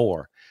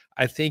ignore.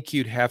 I think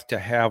you'd have to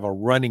have a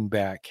running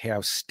back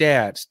have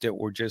stats that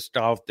were just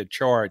off the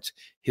charts,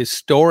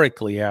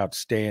 historically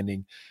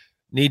outstanding,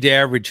 need to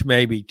average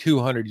maybe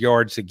 200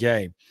 yards a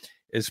game.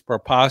 As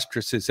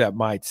preposterous as that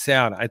might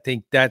sound, I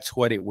think that's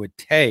what it would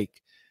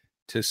take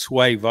to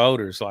sway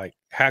voters. Like,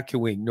 how can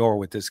we ignore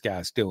what this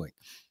guy's doing?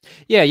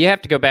 Yeah, you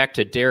have to go back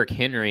to Derrick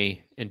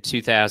Henry in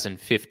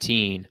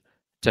 2015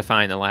 to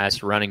find the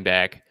last running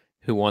back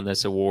who won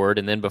this award.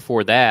 And then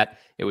before that,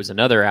 it was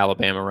another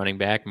Alabama running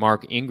back,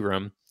 Mark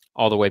Ingram,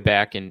 all the way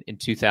back in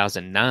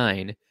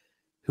 2009,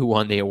 who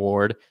won the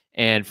award.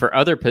 And for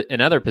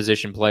another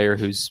position player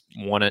who's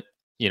won it,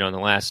 in the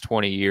last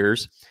 20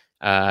 years,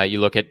 you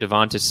look at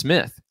Devonta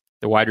Smith,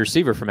 the wide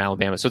receiver from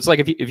Alabama. So it's like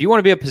if you want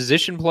to be a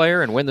position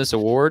player and win this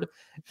award,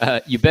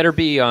 you better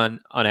be on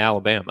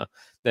Alabama.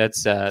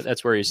 That's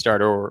where you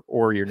start,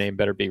 or your name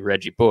better be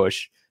Reggie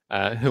Bush,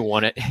 who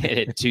won it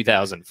in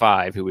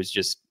 2005, who was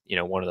just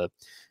one of the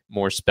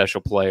more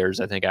special players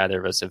I think either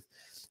of us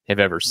have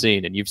ever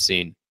seen, and you've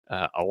seen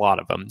a lot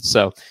of them.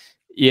 So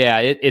yeah,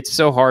 it's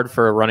so hard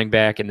for a running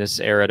back in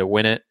this era to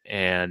win it,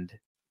 and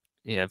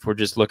if we're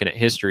just looking at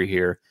history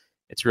here,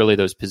 it's really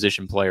those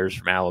position players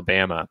from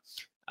Alabama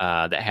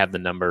that have the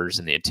numbers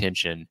and the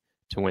attention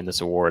to win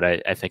this award.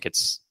 I think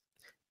it's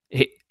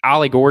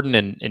Ollie Gordon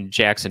and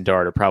Jaxson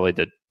Dart are probably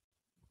the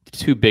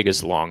two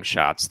biggest long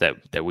shots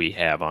that we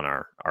have on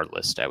our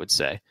list, I would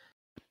say.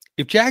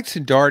 If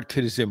Jaxson Dart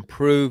could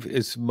improve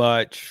as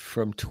much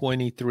from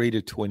 23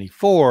 to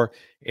 24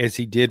 as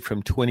he did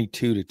from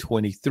 22 to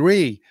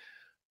 23,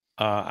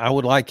 I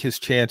would like his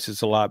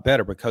chances a lot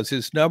better because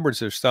his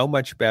numbers are so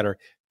much better,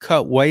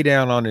 cut way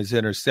down on his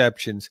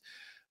interceptions.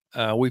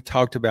 We've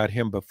talked about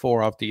him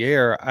before off the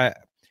air.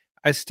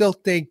 I still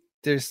think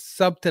there's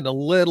something a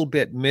little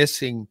bit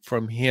missing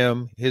from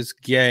him, his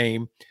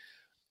game,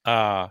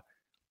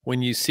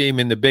 when you see him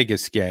in the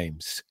biggest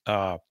games.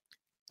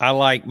 I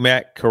like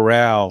Matt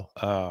Corral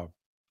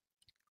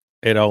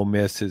at Ole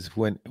Miss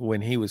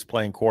when he was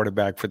playing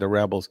quarterback for the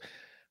Rebels.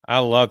 I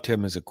loved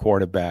him as a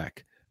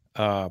quarterback.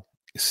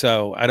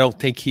 So I don't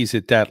think he's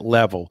at that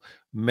level.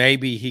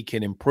 Maybe he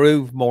can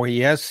improve more. He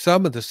has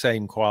some of the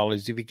same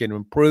qualities. If he can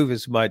improve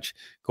as much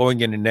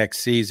going into next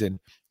season,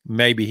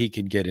 maybe he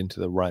can get into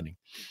the running.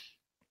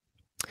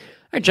 All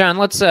right, John,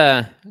 let's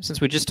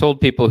since we just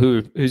told people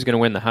who's going to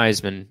win the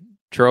Heisman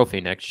Trophy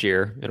next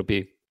year, it'll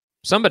be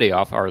somebody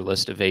off our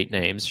list of 8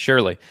 names,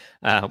 surely.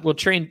 We'll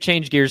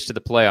change gears to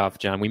the playoff,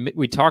 John.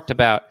 We talked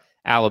about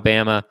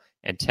Alabama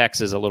and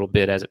Texas a little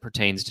bit as it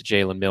pertains to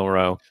Jalen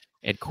Milroe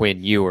and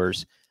Quinn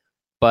Ewers,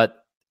 but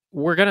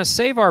we're going to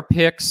save our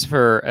picks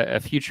for a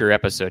future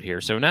episode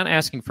here. So we're not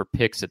asking for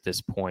picks at this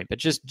point, but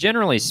just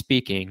generally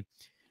speaking,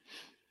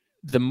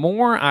 the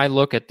more I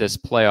look at this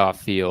playoff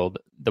field,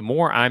 the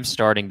more I'm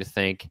starting to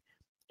think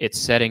it's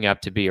setting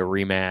up to be a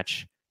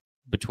rematch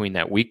between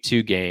that week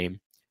 2 game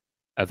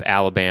of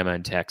Alabama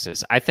and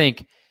Texas. I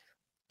think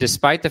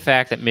despite the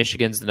fact that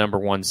Michigan's the number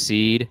 1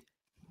 seed,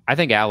 I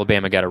think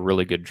Alabama got a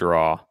really good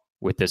draw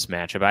with this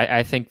matchup.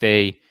 I think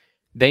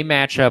they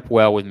match up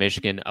well with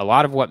Michigan. A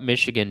lot of what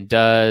Michigan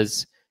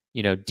does,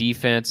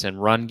 defense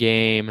and run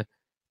game,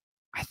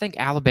 I think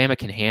Alabama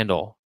can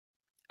handle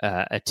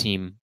a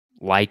team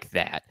like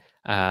that.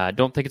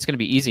 Don't think it's going to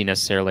be easy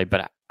necessarily,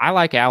 but I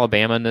like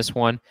Alabama in this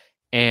one.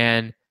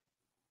 And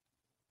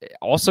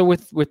also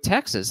with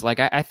Texas, like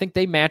I think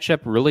they match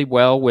up really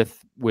well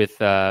with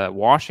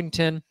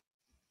Washington.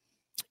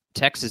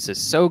 Texas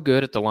is so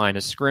good at the line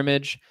of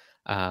scrimmage.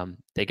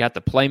 They got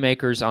the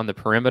playmakers on the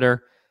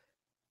perimeter.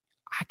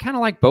 I kind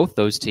of like both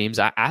those teams.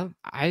 I'm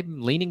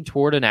leaning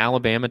toward an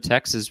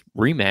Alabama-Texas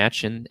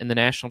rematch in the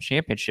national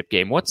championship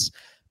game. What's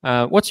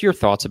your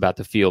thoughts about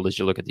the field as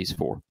you look at these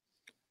 4?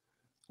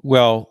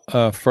 Well,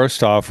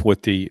 first off,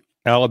 with the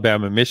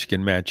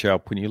Alabama-Michigan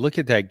matchup, when you look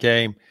at that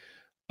game,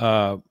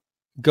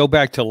 go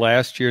back to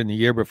last year and the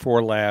year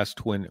before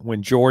last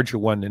when Georgia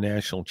won the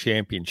national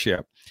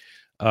championship.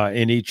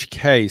 In each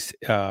case,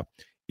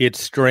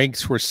 its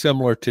strengths were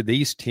similar to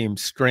these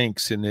teams'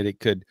 strengths in that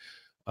it could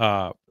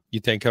you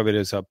think of it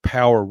as a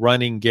power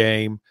running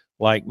game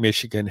like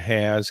Michigan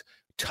has,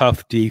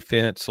 tough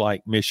defense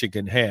like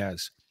Michigan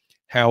has.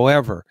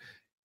 However,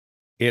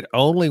 it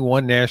only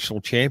won national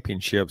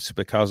championships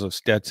because of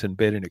Stetson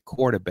Bennett at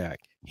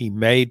quarterback. He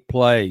made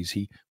plays.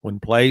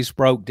 When plays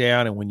broke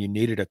down and when you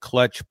needed a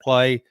clutch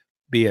play,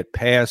 be it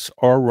pass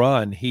or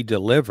run, he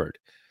delivered.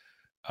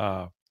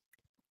 I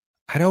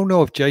don't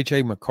know if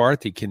J.J.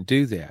 McCarthy can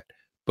do that,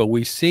 but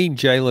we've seen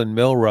Jalen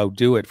Milroe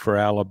do it for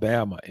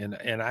Alabama,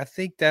 and I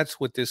think that's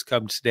what this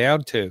comes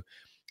down to.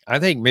 I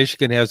think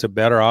Michigan has a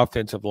better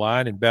offensive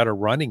line and better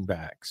running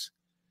backs,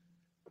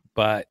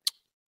 but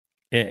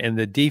and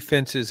the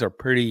defenses are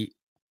pretty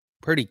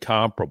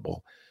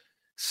comparable.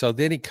 So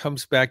then it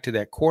comes back to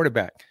that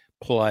quarterback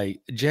play.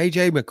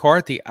 J.J.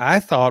 McCarthy, I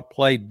thought,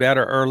 played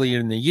better earlier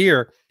in the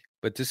year,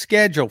 but the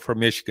schedule for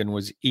Michigan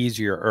was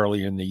easier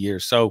earlier in the year.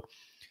 So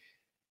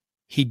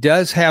he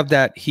does have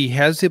that. He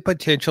has the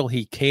potential.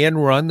 He can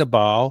run the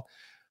ball.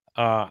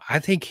 I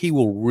think he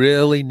will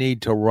really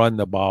need to run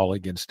the ball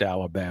against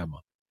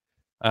Alabama,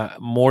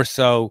 more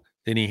so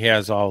than he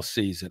has all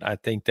season. I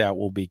think that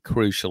will be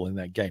crucial in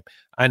that game.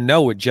 I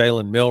know what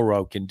Jalen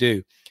Milroe can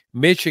do.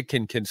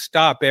 Michigan can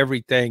stop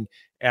everything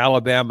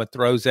Alabama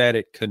throws at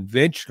it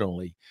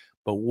conventionally,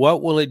 but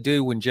what will it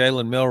do when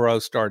Jalen Milroe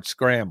starts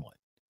scrambling?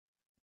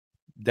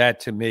 That,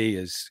 to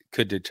me,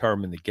 could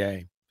determine the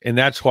game. And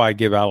that's why I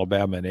give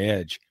Alabama an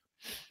edge.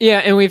 Yeah,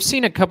 and we've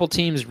seen a couple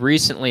teams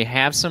recently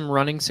have some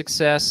running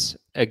success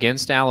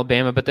against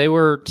Alabama, but they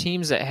were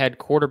teams that had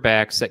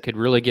quarterbacks that could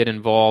really get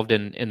involved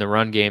in the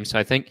run game. So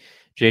I think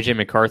J.J.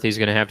 McCarthy is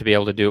going to have to be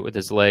able to do it with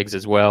his legs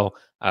as well.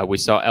 We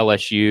saw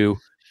LSU,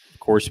 of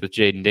course, with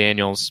Jaden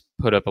Daniels,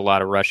 put up a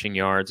lot of rushing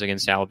yards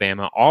against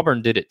Alabama.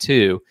 Auburn did it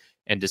too,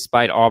 and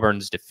despite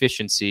Auburn's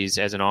deficiencies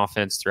as an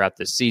offense throughout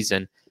this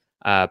season,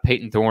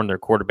 Peyton Thorne, their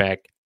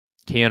quarterback,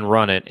 can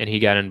run it, and he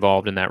got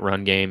involved in that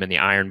run game and the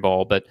Iron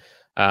Bowl. But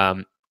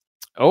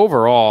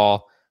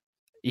overall,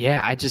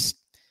 yeah,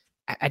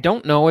 I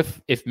don't know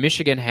if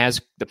Michigan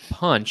has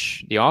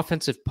the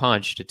offensive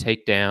punch to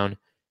take down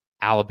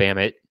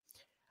Alabama.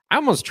 I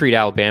almost treat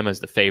Alabama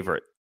as the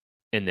favorite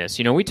in this.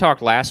 We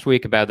talked last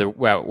week about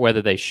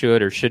whether they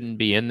should or shouldn't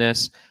be in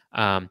this,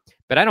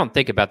 but I don't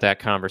think about that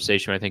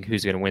conversation when I think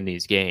who's going to win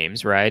these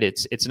games, right?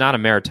 It's not a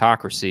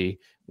meritocracy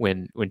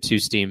when two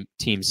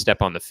teams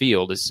step on the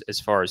field as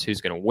far as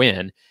who's going to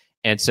win.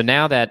 And so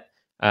now that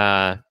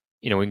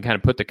we can kind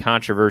of put the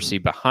controversy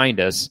behind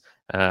us.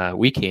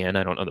 We can.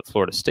 I don't know that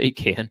Florida State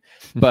can.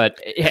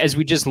 But as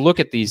we just look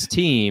at these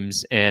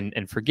teams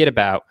and forget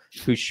about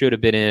who should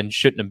have been in,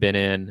 shouldn't have been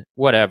in,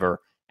 whatever,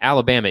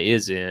 Alabama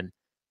is in.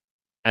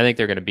 I think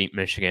they're going to beat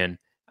Michigan.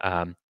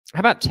 How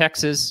about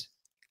Texas?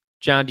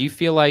 John, do you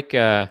feel like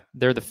they're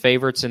the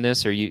favorites in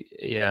this, or you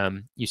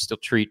still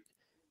treat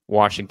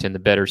Washington, the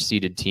better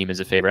seeded team, as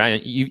a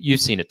favorite? You've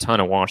seen a ton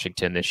of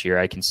Washington this year.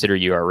 I consider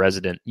you our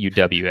resident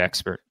UW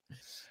expert.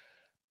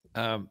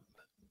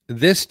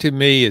 This to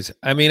me is,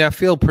 I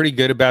feel pretty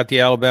good about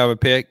the Alabama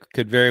pick.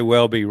 Could very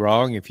well be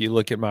wrong. If you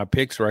look at my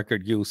picks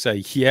record, you'll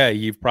say, yeah,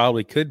 you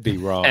probably could be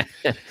wrong.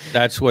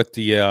 That's what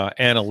the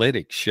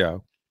analytics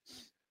show.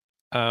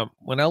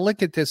 When I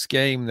look at this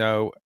game,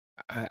 though,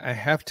 I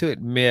have to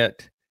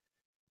admit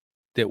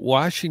that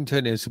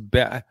Washington is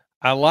better.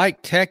 I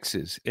like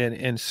Texas,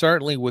 and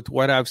certainly with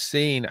what I've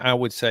seen, I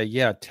would say,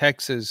 yeah,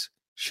 Texas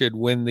should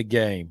win the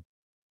game.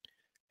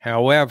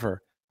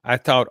 However, I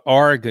thought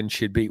Oregon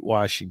should beat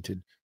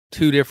Washington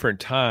 2 different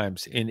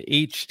times, and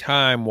each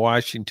time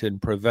Washington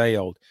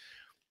prevailed.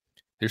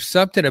 There's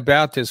something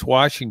about this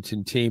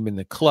Washington team in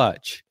the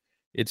clutch.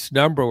 It's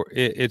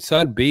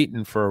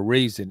unbeaten for a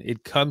reason.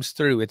 It comes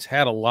through. It's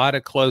had a lot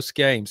of close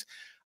games.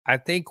 I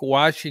think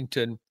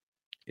Washington,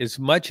 as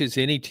much as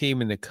any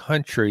team in the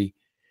country,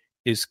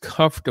 is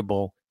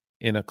comfortable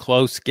in a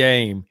close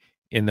game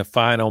in the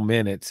final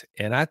minutes,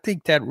 and I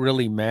think that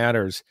really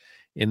matters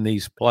in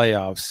these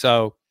playoffs.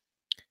 So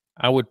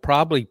I would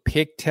probably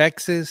pick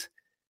Texas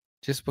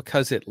just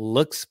because it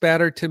looks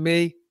better to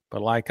me.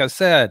 But like I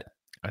said,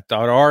 I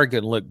thought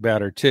Oregon looked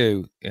better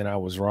too, and I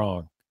was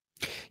wrong.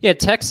 Yeah,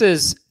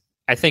 Texas,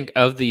 I think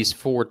of these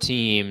 4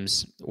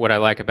 teams, what I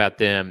like about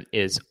them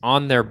is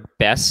on their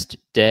best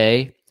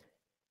day,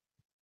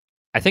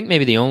 I think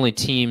maybe the only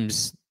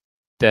teams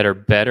that are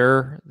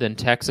better than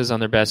Texas on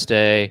their best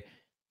day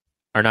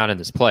are not in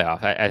this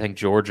playoff. I think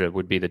Georgia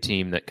would be the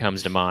team that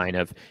comes to mind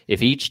of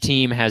if each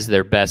team has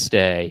their best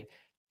day,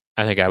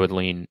 I think I would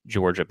lean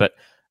Georgia. But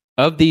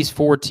of these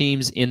 4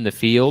 teams in the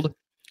field,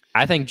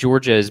 I think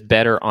Georgia is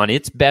better on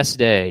its best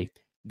day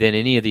than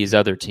any of these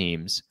other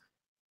teams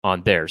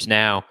on theirs.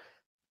 Now,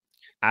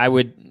 I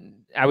would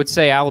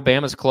say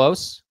Alabama's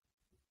close.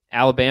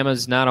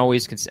 Alabama's not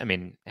always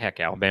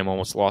Alabama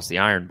almost lost the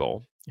Iron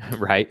Bowl,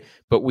 right?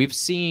 But we've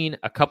seen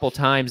a couple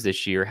times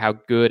this year how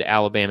good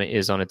Alabama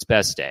is on its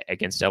best day.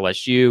 Against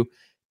LSU,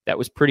 that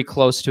was pretty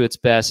close to its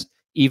best.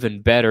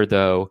 Even better,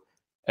 though,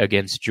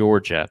 against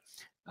Georgia.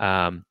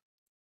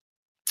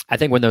 I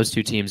think when those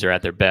 2 teams are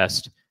at their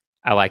best,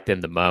 I like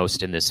them the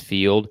most in this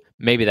field.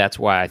 Maybe that's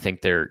why I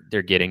think they're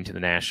getting to the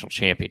national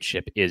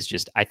championship. Is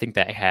just I think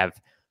they have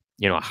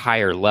a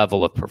higher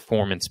level of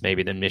performance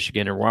maybe than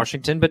Michigan or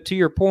Washington. But to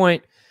your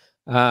point,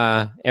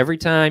 every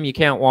time you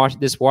count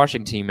this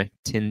Washington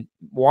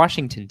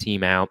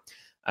team out,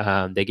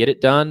 they get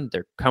it done.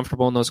 They're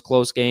comfortable in those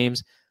close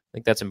games. I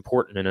think that's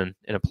important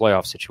in a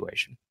playoff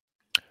situation.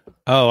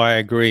 Oh, I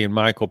agree. And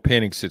Michael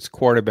Penix, its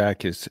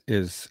quarterback, is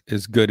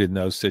good in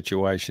those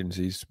situations.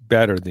 He's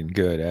better than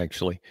good,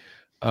 actually.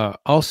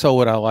 Also,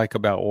 what I like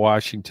about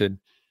Washington,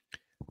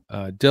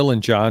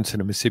 Dylan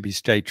Johnson, a Mississippi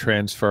State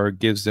transfer,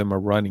 gives them a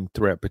running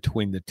threat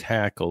between the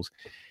tackles.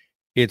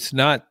 it's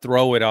not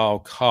throw at all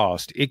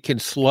cost. It can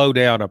slow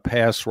down a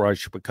pass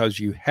rush because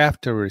you have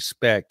to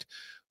respect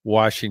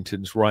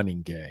Washington's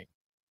running game.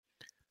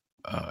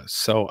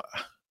 So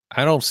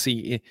I don't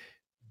see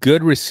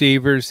good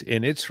receivers,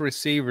 and its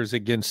receivers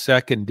against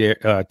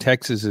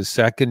Texas's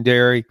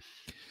secondary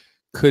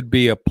could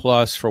be a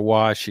plus for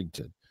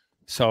Washington.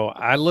 So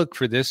I look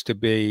for this to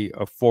be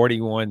a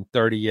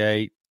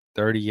 41-38,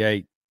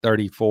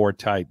 38-34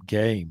 type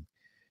game.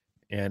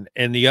 And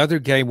the other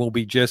game will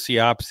be just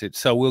the opposite.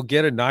 So we'll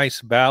get a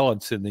nice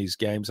balance in these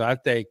games. I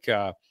think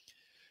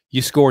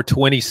you score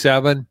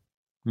 27,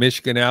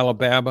 Michigan,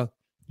 Alabama,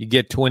 you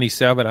get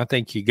 27. I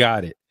think you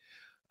got it.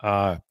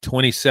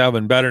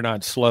 27 better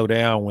not slow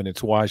down when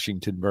it's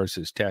Washington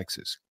versus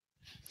Texas.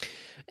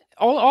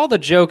 All the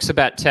jokes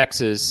about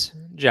Texas,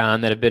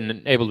 John, that have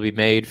been able to be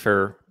made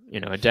for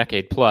a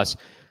decade plus,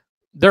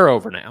 they're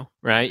over now,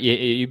 right?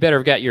 You better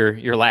have got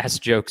your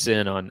last jokes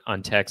in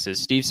on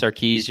Texas. Steve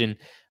Sarkisian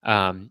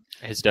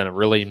has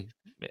done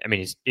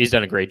he's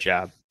done a great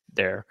job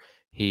there.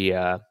 He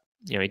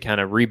he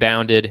kind of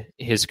rebounded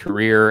his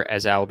career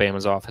as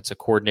Alabama's offensive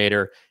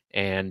coordinator,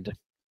 and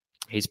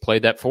he's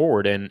played that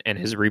forward and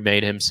has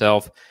remade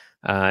himself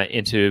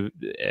into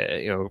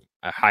a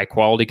high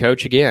quality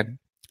coach again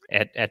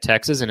at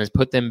Texas, and has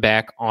put them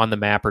back on the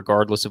map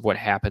regardless of what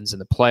happens in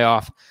the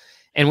playoff.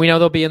 And we know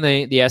they'll be in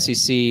the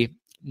SEC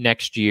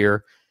next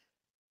year.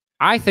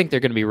 I think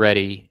they're going to be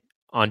ready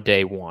on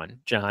day one,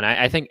 John.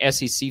 I think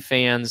SEC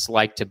fans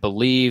like to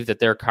believe that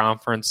their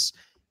conference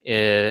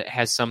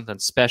has something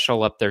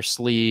special up their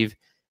sleeve,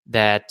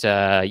 that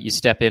you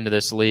step into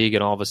this league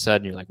and all of a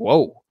sudden you're like,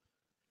 whoa,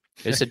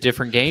 it's a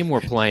different game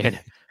we're playing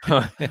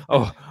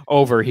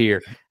over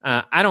here.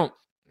 I don't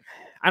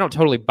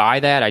totally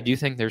buy that. I do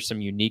think there's some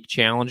unique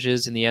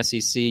challenges in the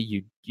SEC.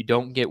 You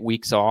don't get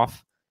weeks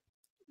off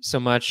so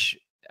much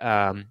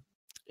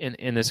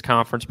in this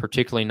conference,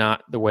 particularly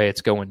not the way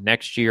it's going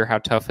next year, how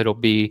tough it'll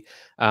be.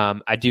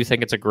 I do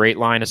think it's a great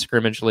line of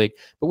scrimmage league,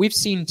 but we've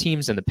seen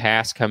teams in the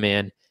past come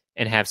in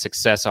and have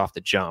success off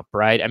the jump,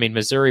 right? I mean,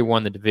 Missouri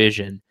won the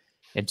division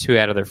in 2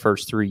 out of their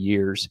first 3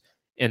 years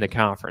in the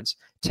conference.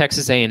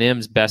 Texas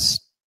A&M's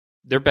best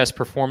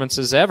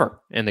performances ever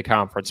in the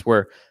conference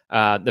were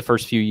the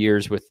first few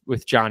years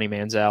with Johnny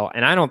Manziel,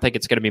 and I don't think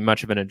it's going to be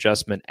much of an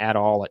adjustment at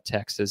all at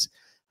Texas.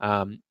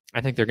 I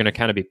think they're going to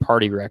kind of be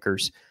party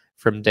wreckers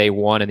from day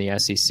one in the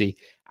SEC.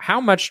 How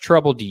much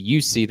trouble do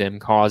you see them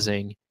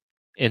causing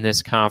in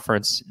this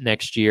conference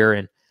next year?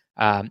 And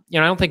I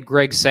don't think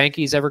Greg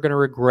Sankey's ever going to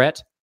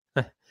regret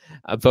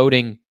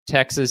voting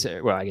Texas.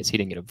 Well, I guess he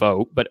didn't get a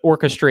vote, but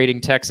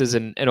orchestrating Texas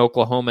and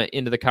Oklahoma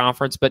into the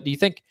conference. But do you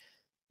think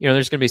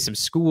there's going to be some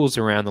schools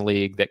around the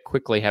league that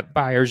quickly have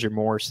buyer's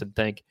remorse and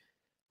think,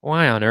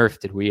 why on earth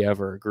did we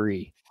ever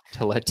agree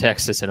to let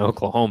Texas and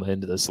Oklahoma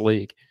into this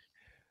league?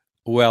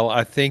 Well,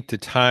 I think the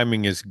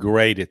timing is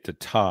great at the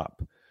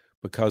top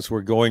because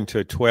we're going to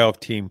a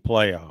 12-team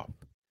playoff.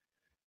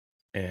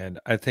 And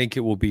I think it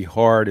will be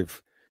hard if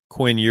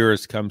Quinn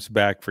Ewers comes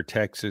back for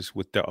Texas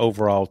with the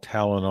overall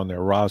talent on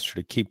their roster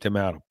to keep them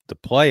out of the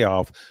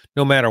playoff,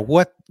 no matter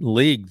what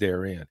league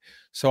they're in.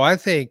 So I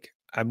think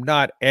I'm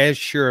not as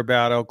sure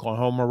about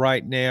Oklahoma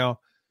right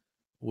now.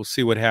 We'll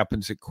see what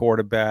happens at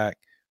quarterback.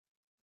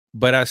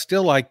 But I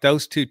still like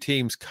those two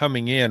teams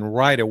coming in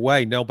right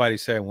away.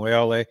 Nobody's saying,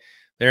 well,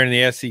 they're in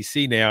the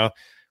SEC now.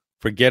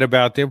 Forget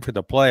about them for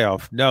the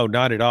playoff. No,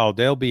 not at all.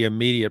 They'll be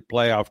immediate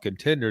playoff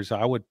contenders.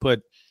 I would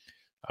put,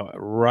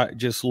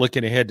 just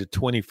looking ahead to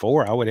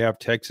 24, I would have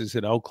Texas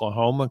and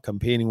Oklahoma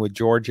competing with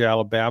Georgia,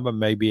 Alabama,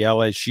 maybe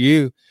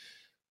LSU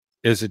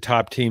as the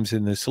top teams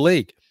in this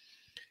league.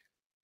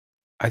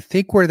 I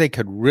think where they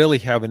could really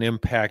have an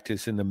impact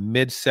is in the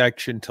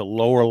midsection to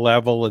lower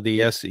level of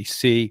the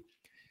SEC.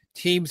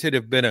 Teams that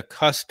have been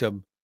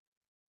accustomed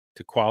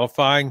to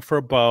qualifying for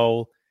a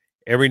bowl,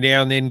 every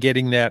now and then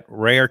getting that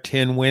rare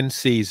 10-win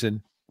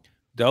season,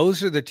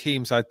 those are the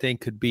teams I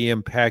think could be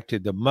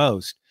impacted the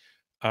most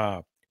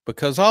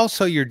because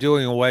also you're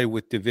doing away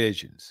with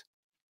divisions.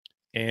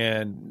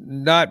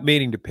 And not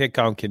meaning to pick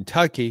on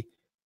Kentucky,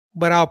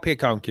 but I'll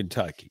pick on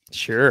Kentucky.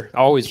 Sure,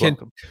 always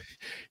welcome.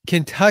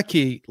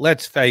 Kentucky,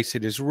 let's face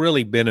it, has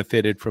really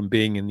benefited from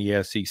being in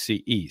the SEC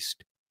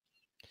East.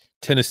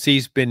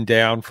 Tennessee's been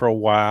down for a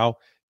while,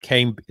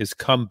 has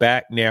come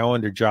back now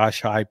under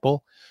Josh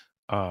Heupel.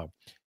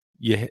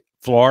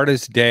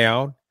 Florida's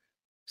down.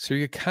 So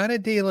you're kind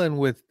of dealing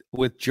with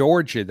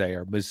Georgia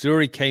there.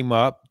 Missouri came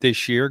up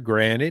this year,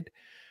 granted.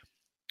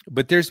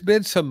 But there's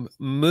been some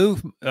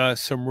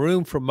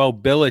room for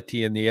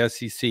mobility in the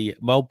SEC,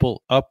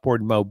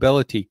 upward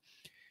mobility.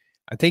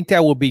 I think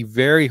that will be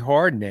very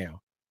hard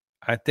now.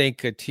 I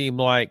think a team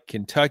like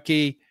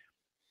Kentucky,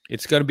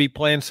 it's going to be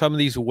playing some of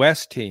these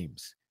West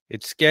teams.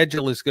 Its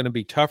schedule is going to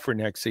be tougher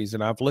next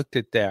season. I've looked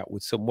at that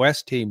with some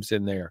West teams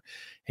in there.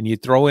 And you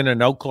throw in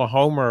an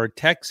Oklahoma or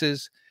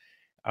Texas.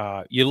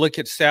 You look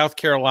at South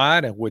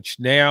Carolina, which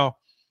now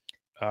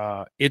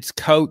its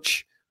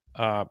coach,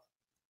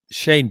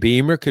 Shane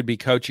Beamer, could be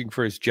coaching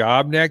for his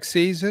job next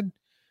season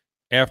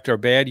after a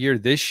bad year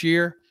this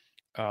year.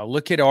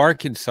 Look at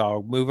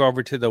Arkansas. Move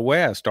over to the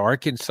West.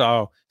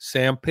 Arkansas,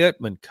 Sam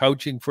Pittman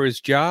coaching for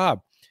his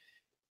job.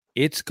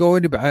 It's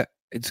going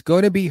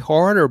to be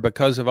harder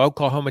because of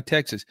Oklahoma,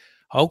 Texas.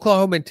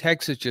 Oklahoma and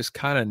Texas just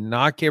kind of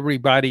knock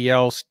everybody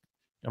else.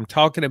 I'm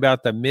talking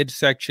about the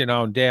midsection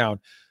on down.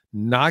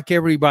 Knock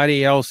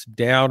everybody else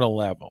down a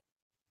level.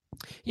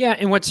 Yeah,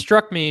 and what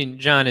struck me,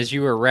 John, as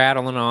you were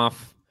rattling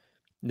off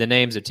the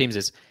names of teams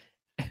is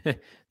there's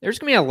going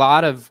to be a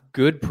lot of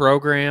good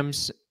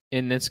programs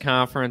in this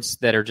conference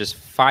that are just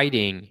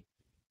fighting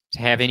to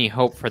have any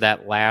hope for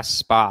that last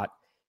spot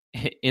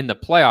in the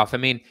playoff. I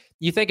mean,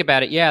 you think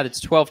about it, yeah,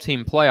 it's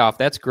 12-team playoff.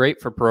 That's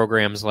great for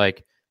programs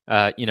like,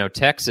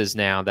 Texas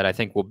now that I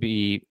think will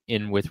be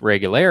in with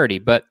regularity.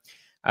 But,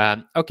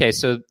 okay,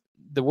 so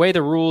the way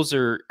the rules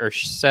are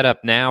set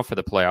up now for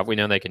the playoff, we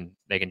know they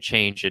can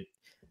change it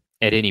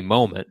at any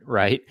moment,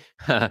 right?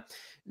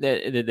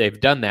 They've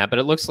done that, but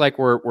it looks like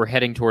we're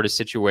heading toward a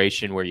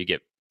situation where you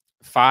get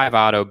 5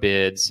 auto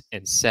bids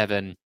and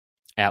 7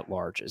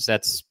 at-larges.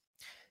 That's,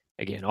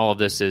 again, all of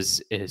this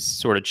is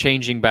sort of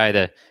changing by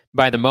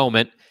the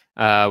moment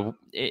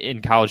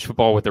in college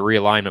football with the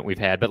realignment we've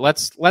had. But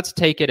let's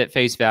take it at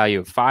face value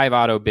of 5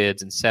 auto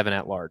bids and 7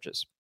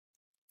 at-larges.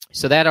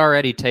 So that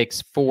already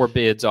takes 4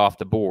 bids off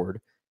the board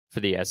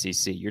for the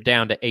SEC. You're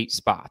down to 8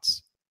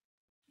 spots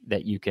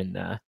that you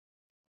can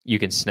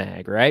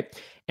snag, right?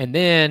 And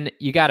then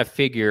you got to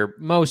figure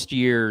most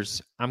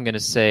years, I'm going to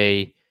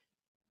say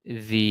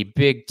the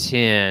Big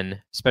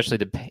Ten, especially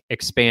the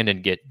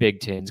expanded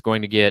Big Ten, is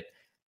going to get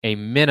a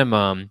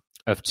minimum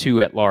of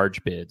 2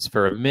 at-large bids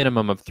for a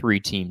minimum of 3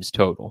 teams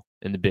total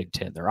in the Big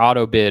Ten. They're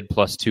auto bid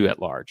plus 2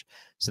 at-large.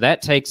 So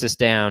that takes us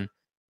down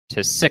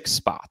to 6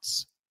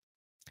 spots.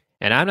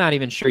 And I'm not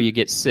even sure you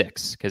get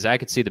 6 because I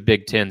could see the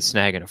Big Ten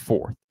snagging a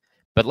 4th.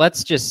 But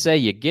let's just say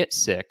you get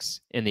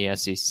 6 in the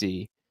SEC.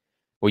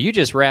 Well, you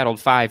just rattled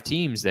 5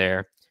 teams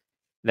there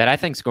that I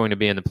think is going to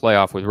be in the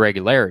playoff with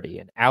regularity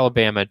in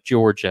Alabama,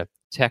 Georgia,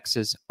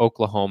 Texas,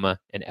 Oklahoma,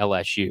 and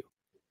LSU.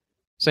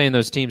 Saying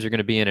those teams are going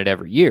to be in it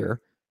every year,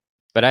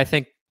 but I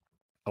think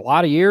a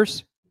lot of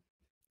years,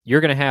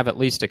 you're going to have at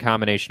least a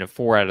combination of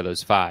 4 out of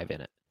those 5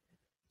 in it.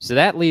 So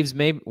that leaves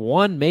maybe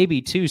 1,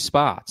 maybe 2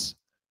 spots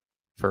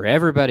for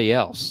everybody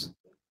else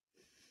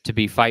to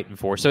be fighting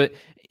for. So,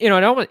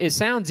 it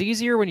sounds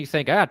easier when you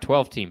think,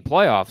 12-team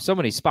playoff, so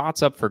many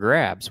spots up for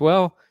grabs.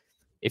 Well,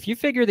 if you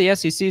figure the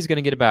SEC is going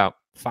to get about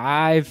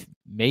 5,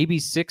 maybe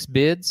 6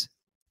 bids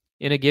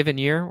in a given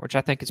year, which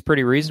I think is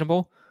pretty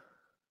reasonable,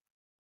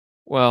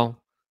 well,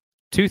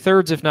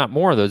 2/3, if not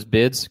more, of those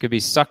bids could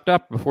be sucked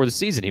up before the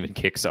season even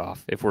kicks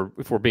off, if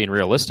we're being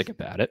realistic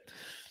about it.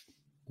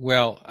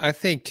 Well, I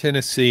think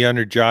Tennessee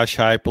under Josh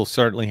Heupel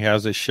certainly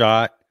has a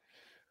shot.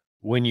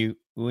 When you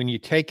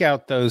take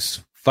out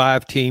those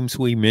 5 teams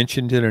we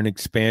mentioned in an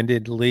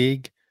expanded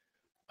league,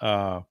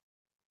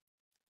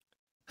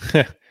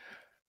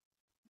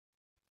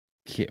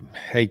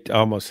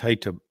 almost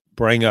hate to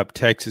bring up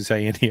Texas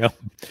A&M.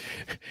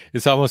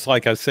 It's almost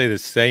like I say the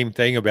same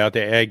thing about the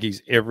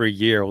Aggies every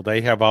year. Well,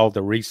 they have all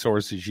the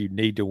resources you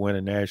need to win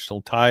a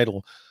national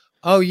title.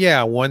 Oh,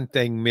 yeah, one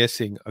thing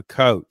missing, a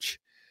coach.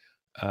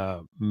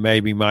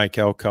 Maybe Mike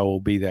Elko will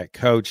be that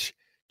coach.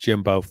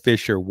 Jimbo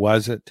Fisher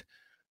wasn't.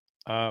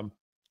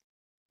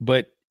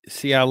 But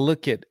see, I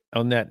look at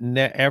on that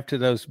net after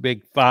those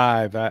big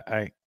 5,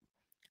 I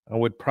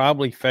would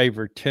probably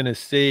favor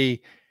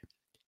Tennessee.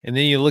 And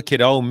then you look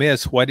at Ole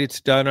Miss, what it's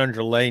done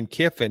under Lane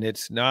Kiffin.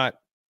 It's not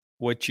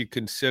what you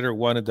consider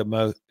one of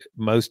the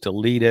most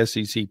elite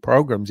SEC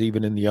programs,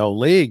 even in the old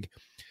league.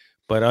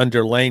 But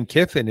under Lane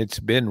Kiffin, it's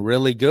been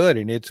really good,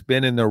 and it's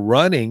been in the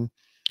running.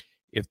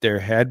 If there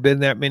had been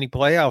that many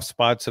playoff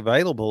spots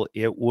available,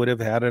 it would have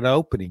had an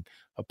opening,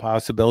 a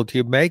possibility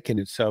of making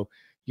it. So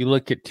you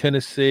look at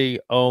Tennessee,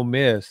 Ole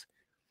Miss,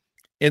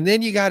 and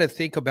then you got to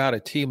think about a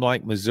team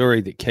like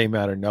Missouri that came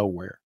out of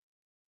nowhere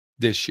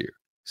this year.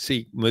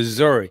 See,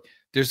 Missouri,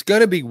 there's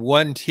going to be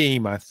one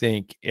team, I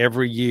think,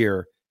 every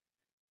year,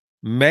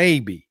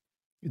 maybe,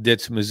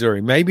 that's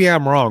Missouri. Maybe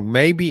I'm wrong.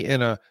 Maybe in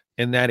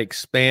that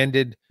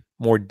expanded,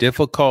 more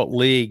difficult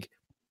league,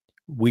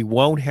 we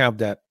won't have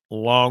that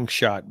long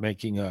shot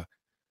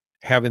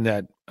having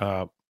that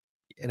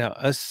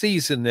a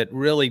season that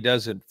really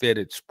doesn't fit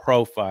its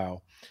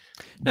profile.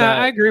 No,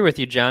 I agree with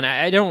you, John.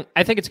 I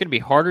think it's going to be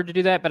harder to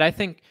do that, but I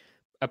think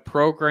a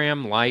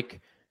program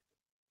like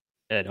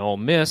an Ole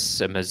Miss,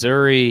 a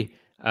Missouri,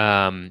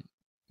 someone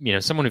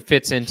who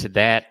fits into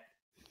that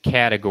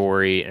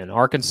category, and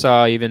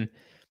Arkansas even,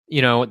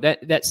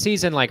 that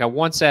season, like a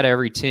once out of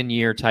every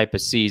 10-year type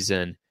of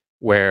season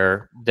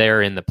where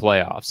they're in the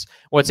playoffs.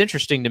 What's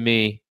interesting to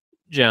me,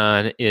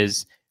 John,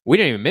 is we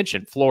didn't even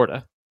mention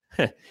Florida.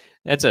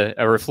 That's a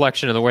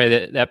reflection of the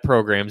way that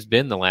program's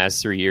been the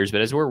last 3 years.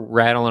 But as we're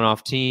rattling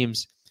off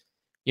teams,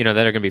 that are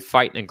going to be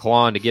fighting and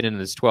clawing to get into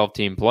this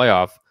 12-team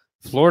playoff,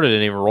 Florida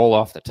didn't even roll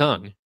off the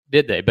tongue,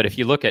 did they? But if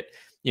you look at,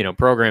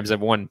 programs that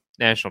have won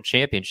national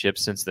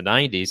championships since the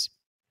 90s,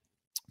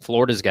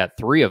 Florida's got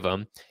 3 of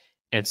them.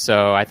 And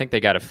so I think they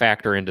got to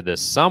factor into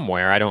this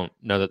somewhere. I don't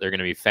know that they're going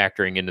to be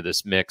factoring into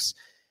this mix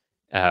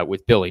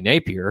with Billy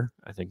Napier.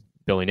 I think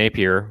Billy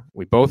Napier,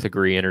 we both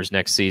agree, enters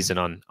next season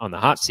on the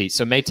hot seat.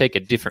 So it may take a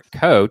different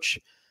coach,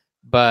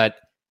 but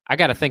I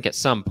got to think at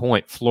some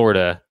point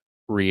Florida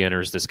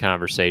re-enters this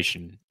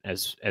conversation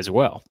as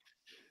well.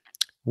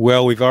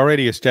 Well, we've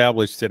already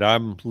established that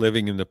I'm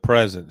living in the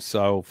present,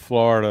 so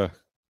Florida,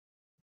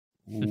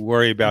 we'll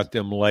worry about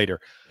them later.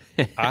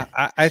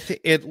 I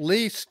think at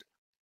least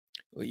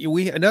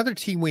another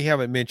team we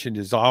haven't mentioned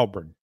is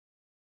Auburn.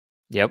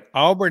 Yep.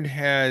 Auburn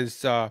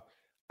has I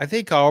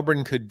think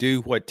Auburn could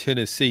do what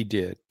Tennessee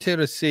did.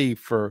 Tennessee,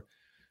 for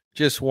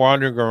just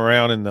wandering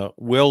around in the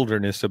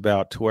wilderness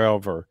about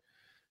 12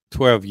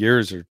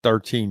 years or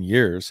 13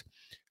 years,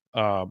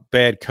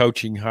 bad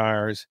coaching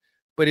hires,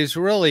 but it's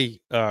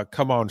really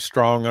come on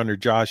strong under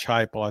Josh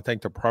Heupel. I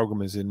think the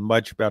program is in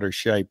much better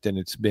shape than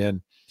it's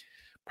been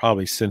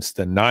probably since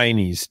the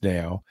 90s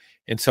now.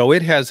 And so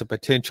it has a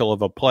potential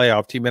of a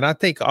playoff team. And I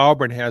think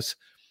Auburn has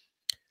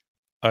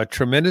a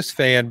tremendous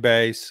fan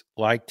base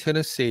like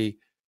Tennessee.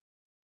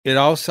 It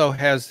also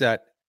has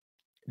that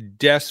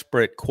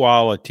desperate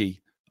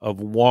quality of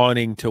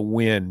wanting to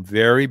win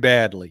very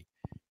badly.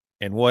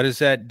 And what does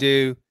that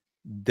do?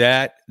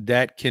 That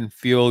can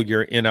fuel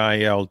your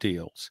NIL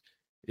deals.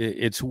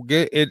 I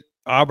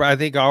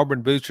think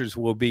Auburn boosters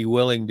will be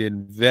willing to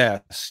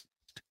invest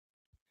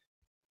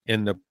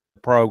in the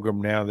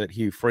program now that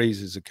Hugh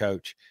Freeze is a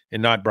coach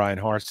and not Brian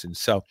Harsin.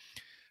 So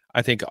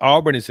I think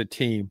Auburn is a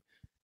team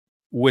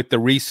with the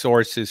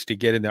resources to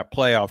get in that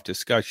playoff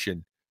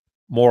discussion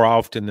more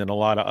often than a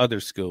lot of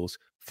other schools.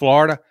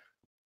 Florida,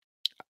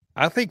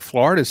 I think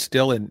Florida's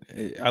still in.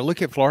 I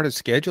look at Florida's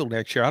schedule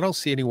next year. I don't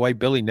see any way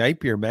Billy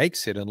Napier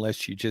makes it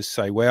unless you just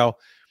say, well,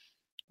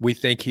 we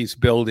think he's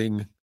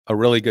building a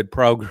really good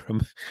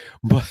program,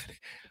 but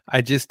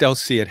I just don't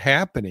see it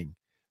happening.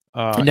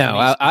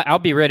 No, I'll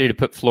be ready to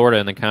put Florida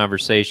in the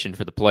conversation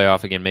for the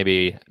playoff again,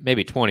 maybe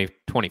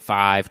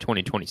 2025,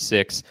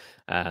 2026.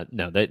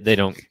 No, they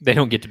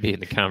don't get to be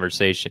in the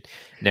conversation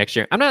next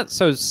year. I'm not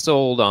so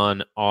sold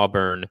on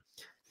Auburn,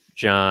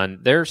 John.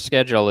 Their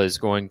schedule is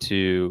going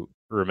to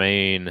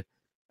remain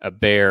a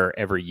bear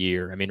every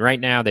year. I mean, right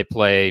now they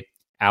play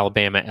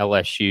Alabama,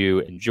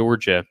 LSU, and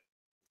Georgia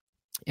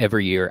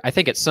every year. I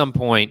think at some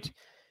point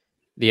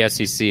the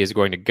SEC is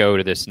going to go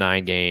to this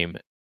 9-game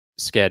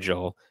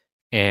schedule.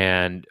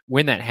 And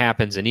when that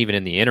happens, and even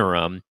in the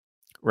interim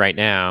right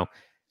now,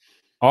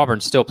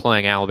 Auburn's still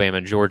playing Alabama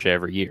and Georgia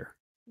every year.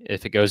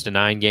 If it goes to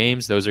 9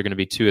 games, those are going to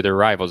be 2 of their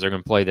rivals. They're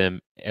going to play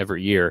them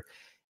every year.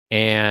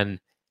 And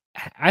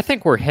I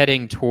think we're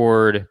heading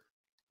toward,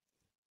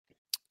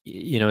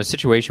 a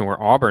situation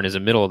where Auburn is a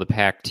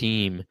middle-of-the-pack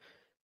team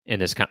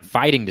and is kind of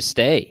fighting to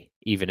stay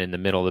even in the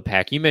middle of the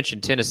pack. You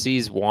mentioned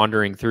Tennessee's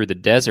wandering through the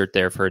desert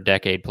there for a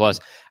decade plus.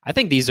 I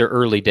think these are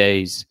early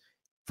days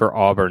for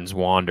Auburn's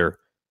wander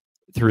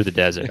through the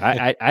desert.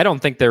 I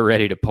don't think they're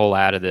ready to pull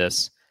out of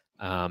this.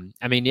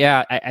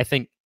 I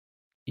think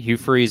Hugh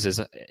Freeze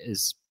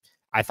is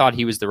I thought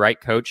he was the right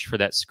coach for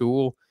that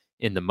school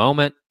in the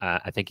moment.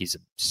 I think he's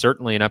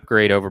certainly an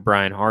upgrade over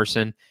Brian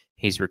Harsin.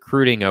 He's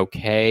recruiting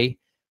okay.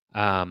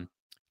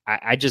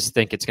 I just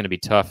think it's going to be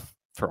tough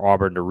for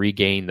Auburn to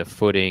regain the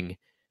footing,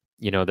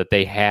 that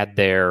they had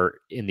there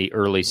in the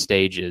early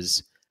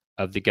stages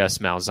of the Gus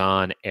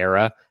Malzahn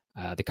era.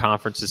 The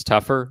conference is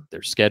tougher.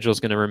 Their schedule is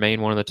going to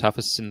remain one of the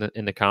toughest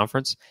in the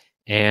conference.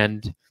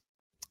 And,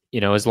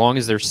 as long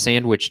as they're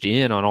sandwiched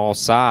in on all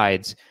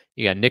sides,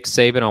 you got Nick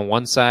Saban on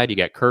one side, you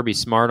got Kirby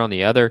Smart on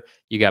the other,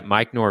 you got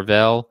Mike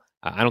Norvell.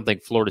 I don't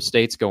think Florida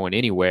State's going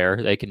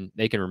anywhere. They can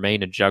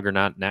remain a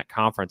juggernaut in that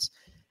conference.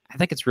 I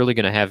think it's really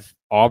going to have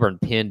Auburn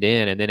pinned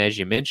in. And then, as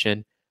you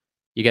mentioned,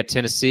 you got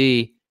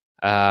Tennessee,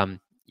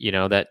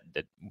 that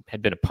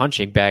had been a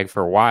punching bag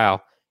for a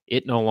while.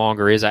 It no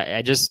longer is.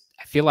 I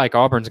feel like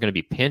Auburn's going to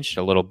be pinched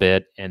a little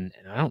bit, and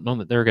I don't know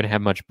that they're going to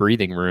have much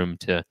breathing room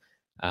to,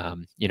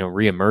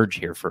 reemerge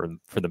here for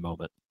the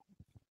moment.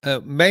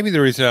 Maybe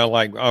the reason I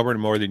like Auburn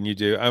more than you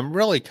do, I'm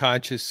really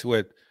conscious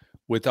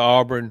with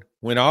Auburn.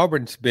 When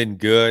Auburn's been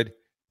good,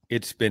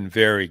 it's been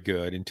very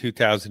good. In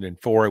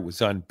 2004, it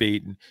was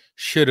unbeaten.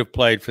 Should have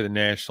played for the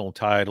national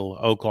title.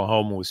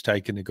 Oklahoma was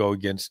taken to go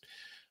against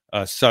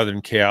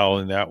Southern Cal,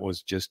 and that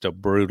was just a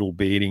brutal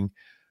beating.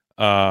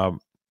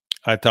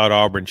 I thought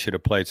Auburn should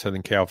have played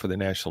Southern Cal for the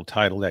national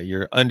title that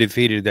year.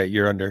 Undefeated that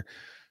year under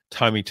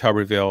Tommy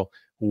Tuberville.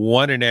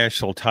 Won a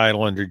national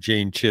title under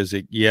Gene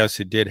Chizik. Yes,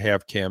 it did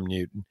have Cam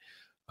Newton.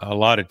 A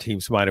lot of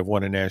teams might have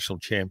won a national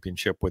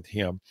championship with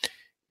him.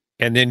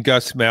 And then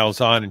Gus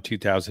Malzahn in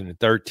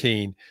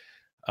 2013,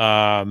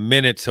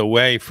 minutes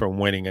away from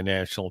winning a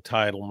national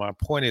title. My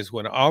point is,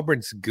 when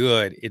Auburn's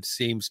good, it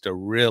seems to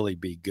really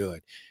be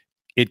good.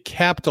 It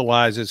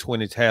capitalizes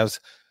when it has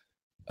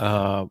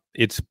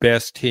its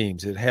best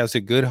teams. It has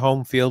a good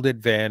home field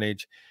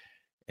advantage.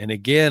 And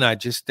again, I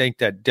just think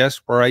that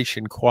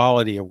desperation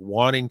quality of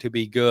wanting to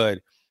be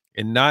good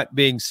and not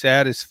being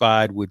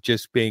satisfied with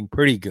just being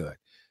pretty good.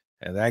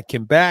 And that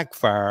can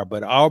backfire,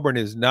 but Auburn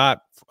is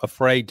not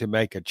afraid to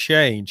make a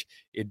change.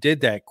 It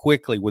did that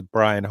quickly with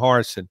Brian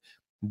Harsin.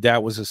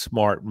 That was a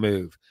smart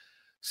move.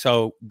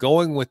 So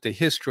going with the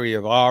history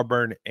of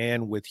Auburn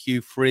and with Hugh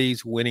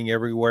Freeze winning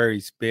everywhere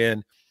he's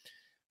been,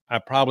 I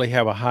probably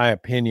have a high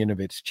opinion of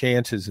its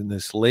chances in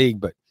this league.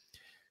 But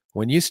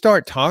when you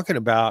start talking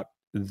about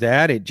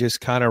that, it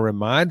just kind of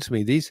reminds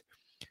me there's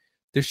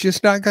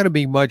just not going to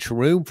be much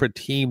room for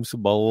teams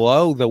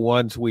below the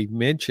ones we've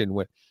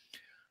mentioned.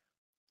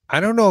 I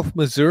don't know if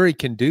Missouri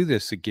can do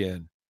this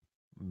again.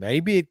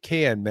 Maybe it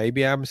can.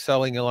 Maybe I'm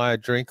selling Eli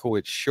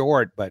Drinkowitz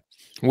short, but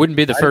wouldn't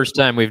be the first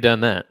time we've done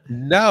that.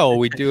 No,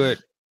 we do it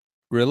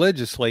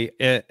religiously.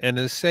 And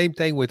the same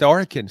thing with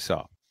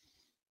Arkansas.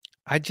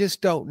 I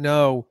just don't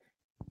know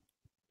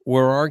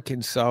where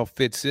Arkansas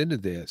fits into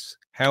this.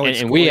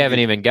 And we haven't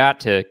even got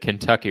to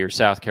Kentucky or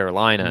South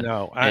Carolina.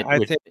 No,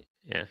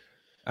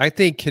 I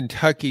think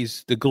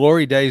Kentucky's, the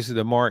glory days of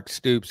the Mark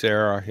Stoops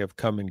era have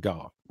come and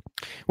gone.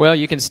 Well,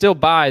 you can still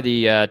buy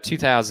the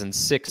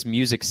 2006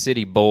 Music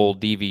City Bowl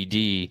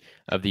DVD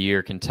of the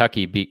year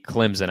Kentucky beat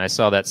Clemson. I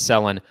saw that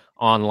selling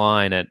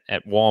online at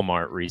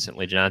Walmart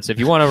recently, John. So if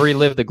you want to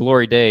relive the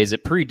glory days,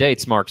 it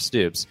predates Mark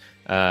Stoops,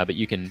 but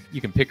you can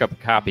pick up a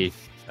copy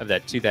of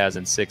that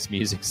 2006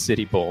 Music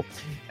City Bowl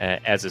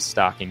as a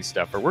stocking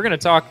stuffer. We're going to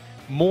talk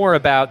more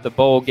about the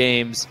bowl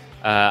games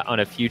on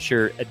a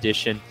future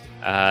edition.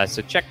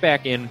 So check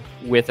back in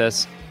with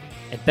us.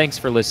 And thanks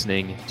for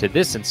listening to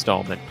this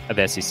installment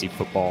of SEC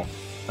Football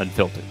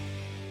Unfiltered.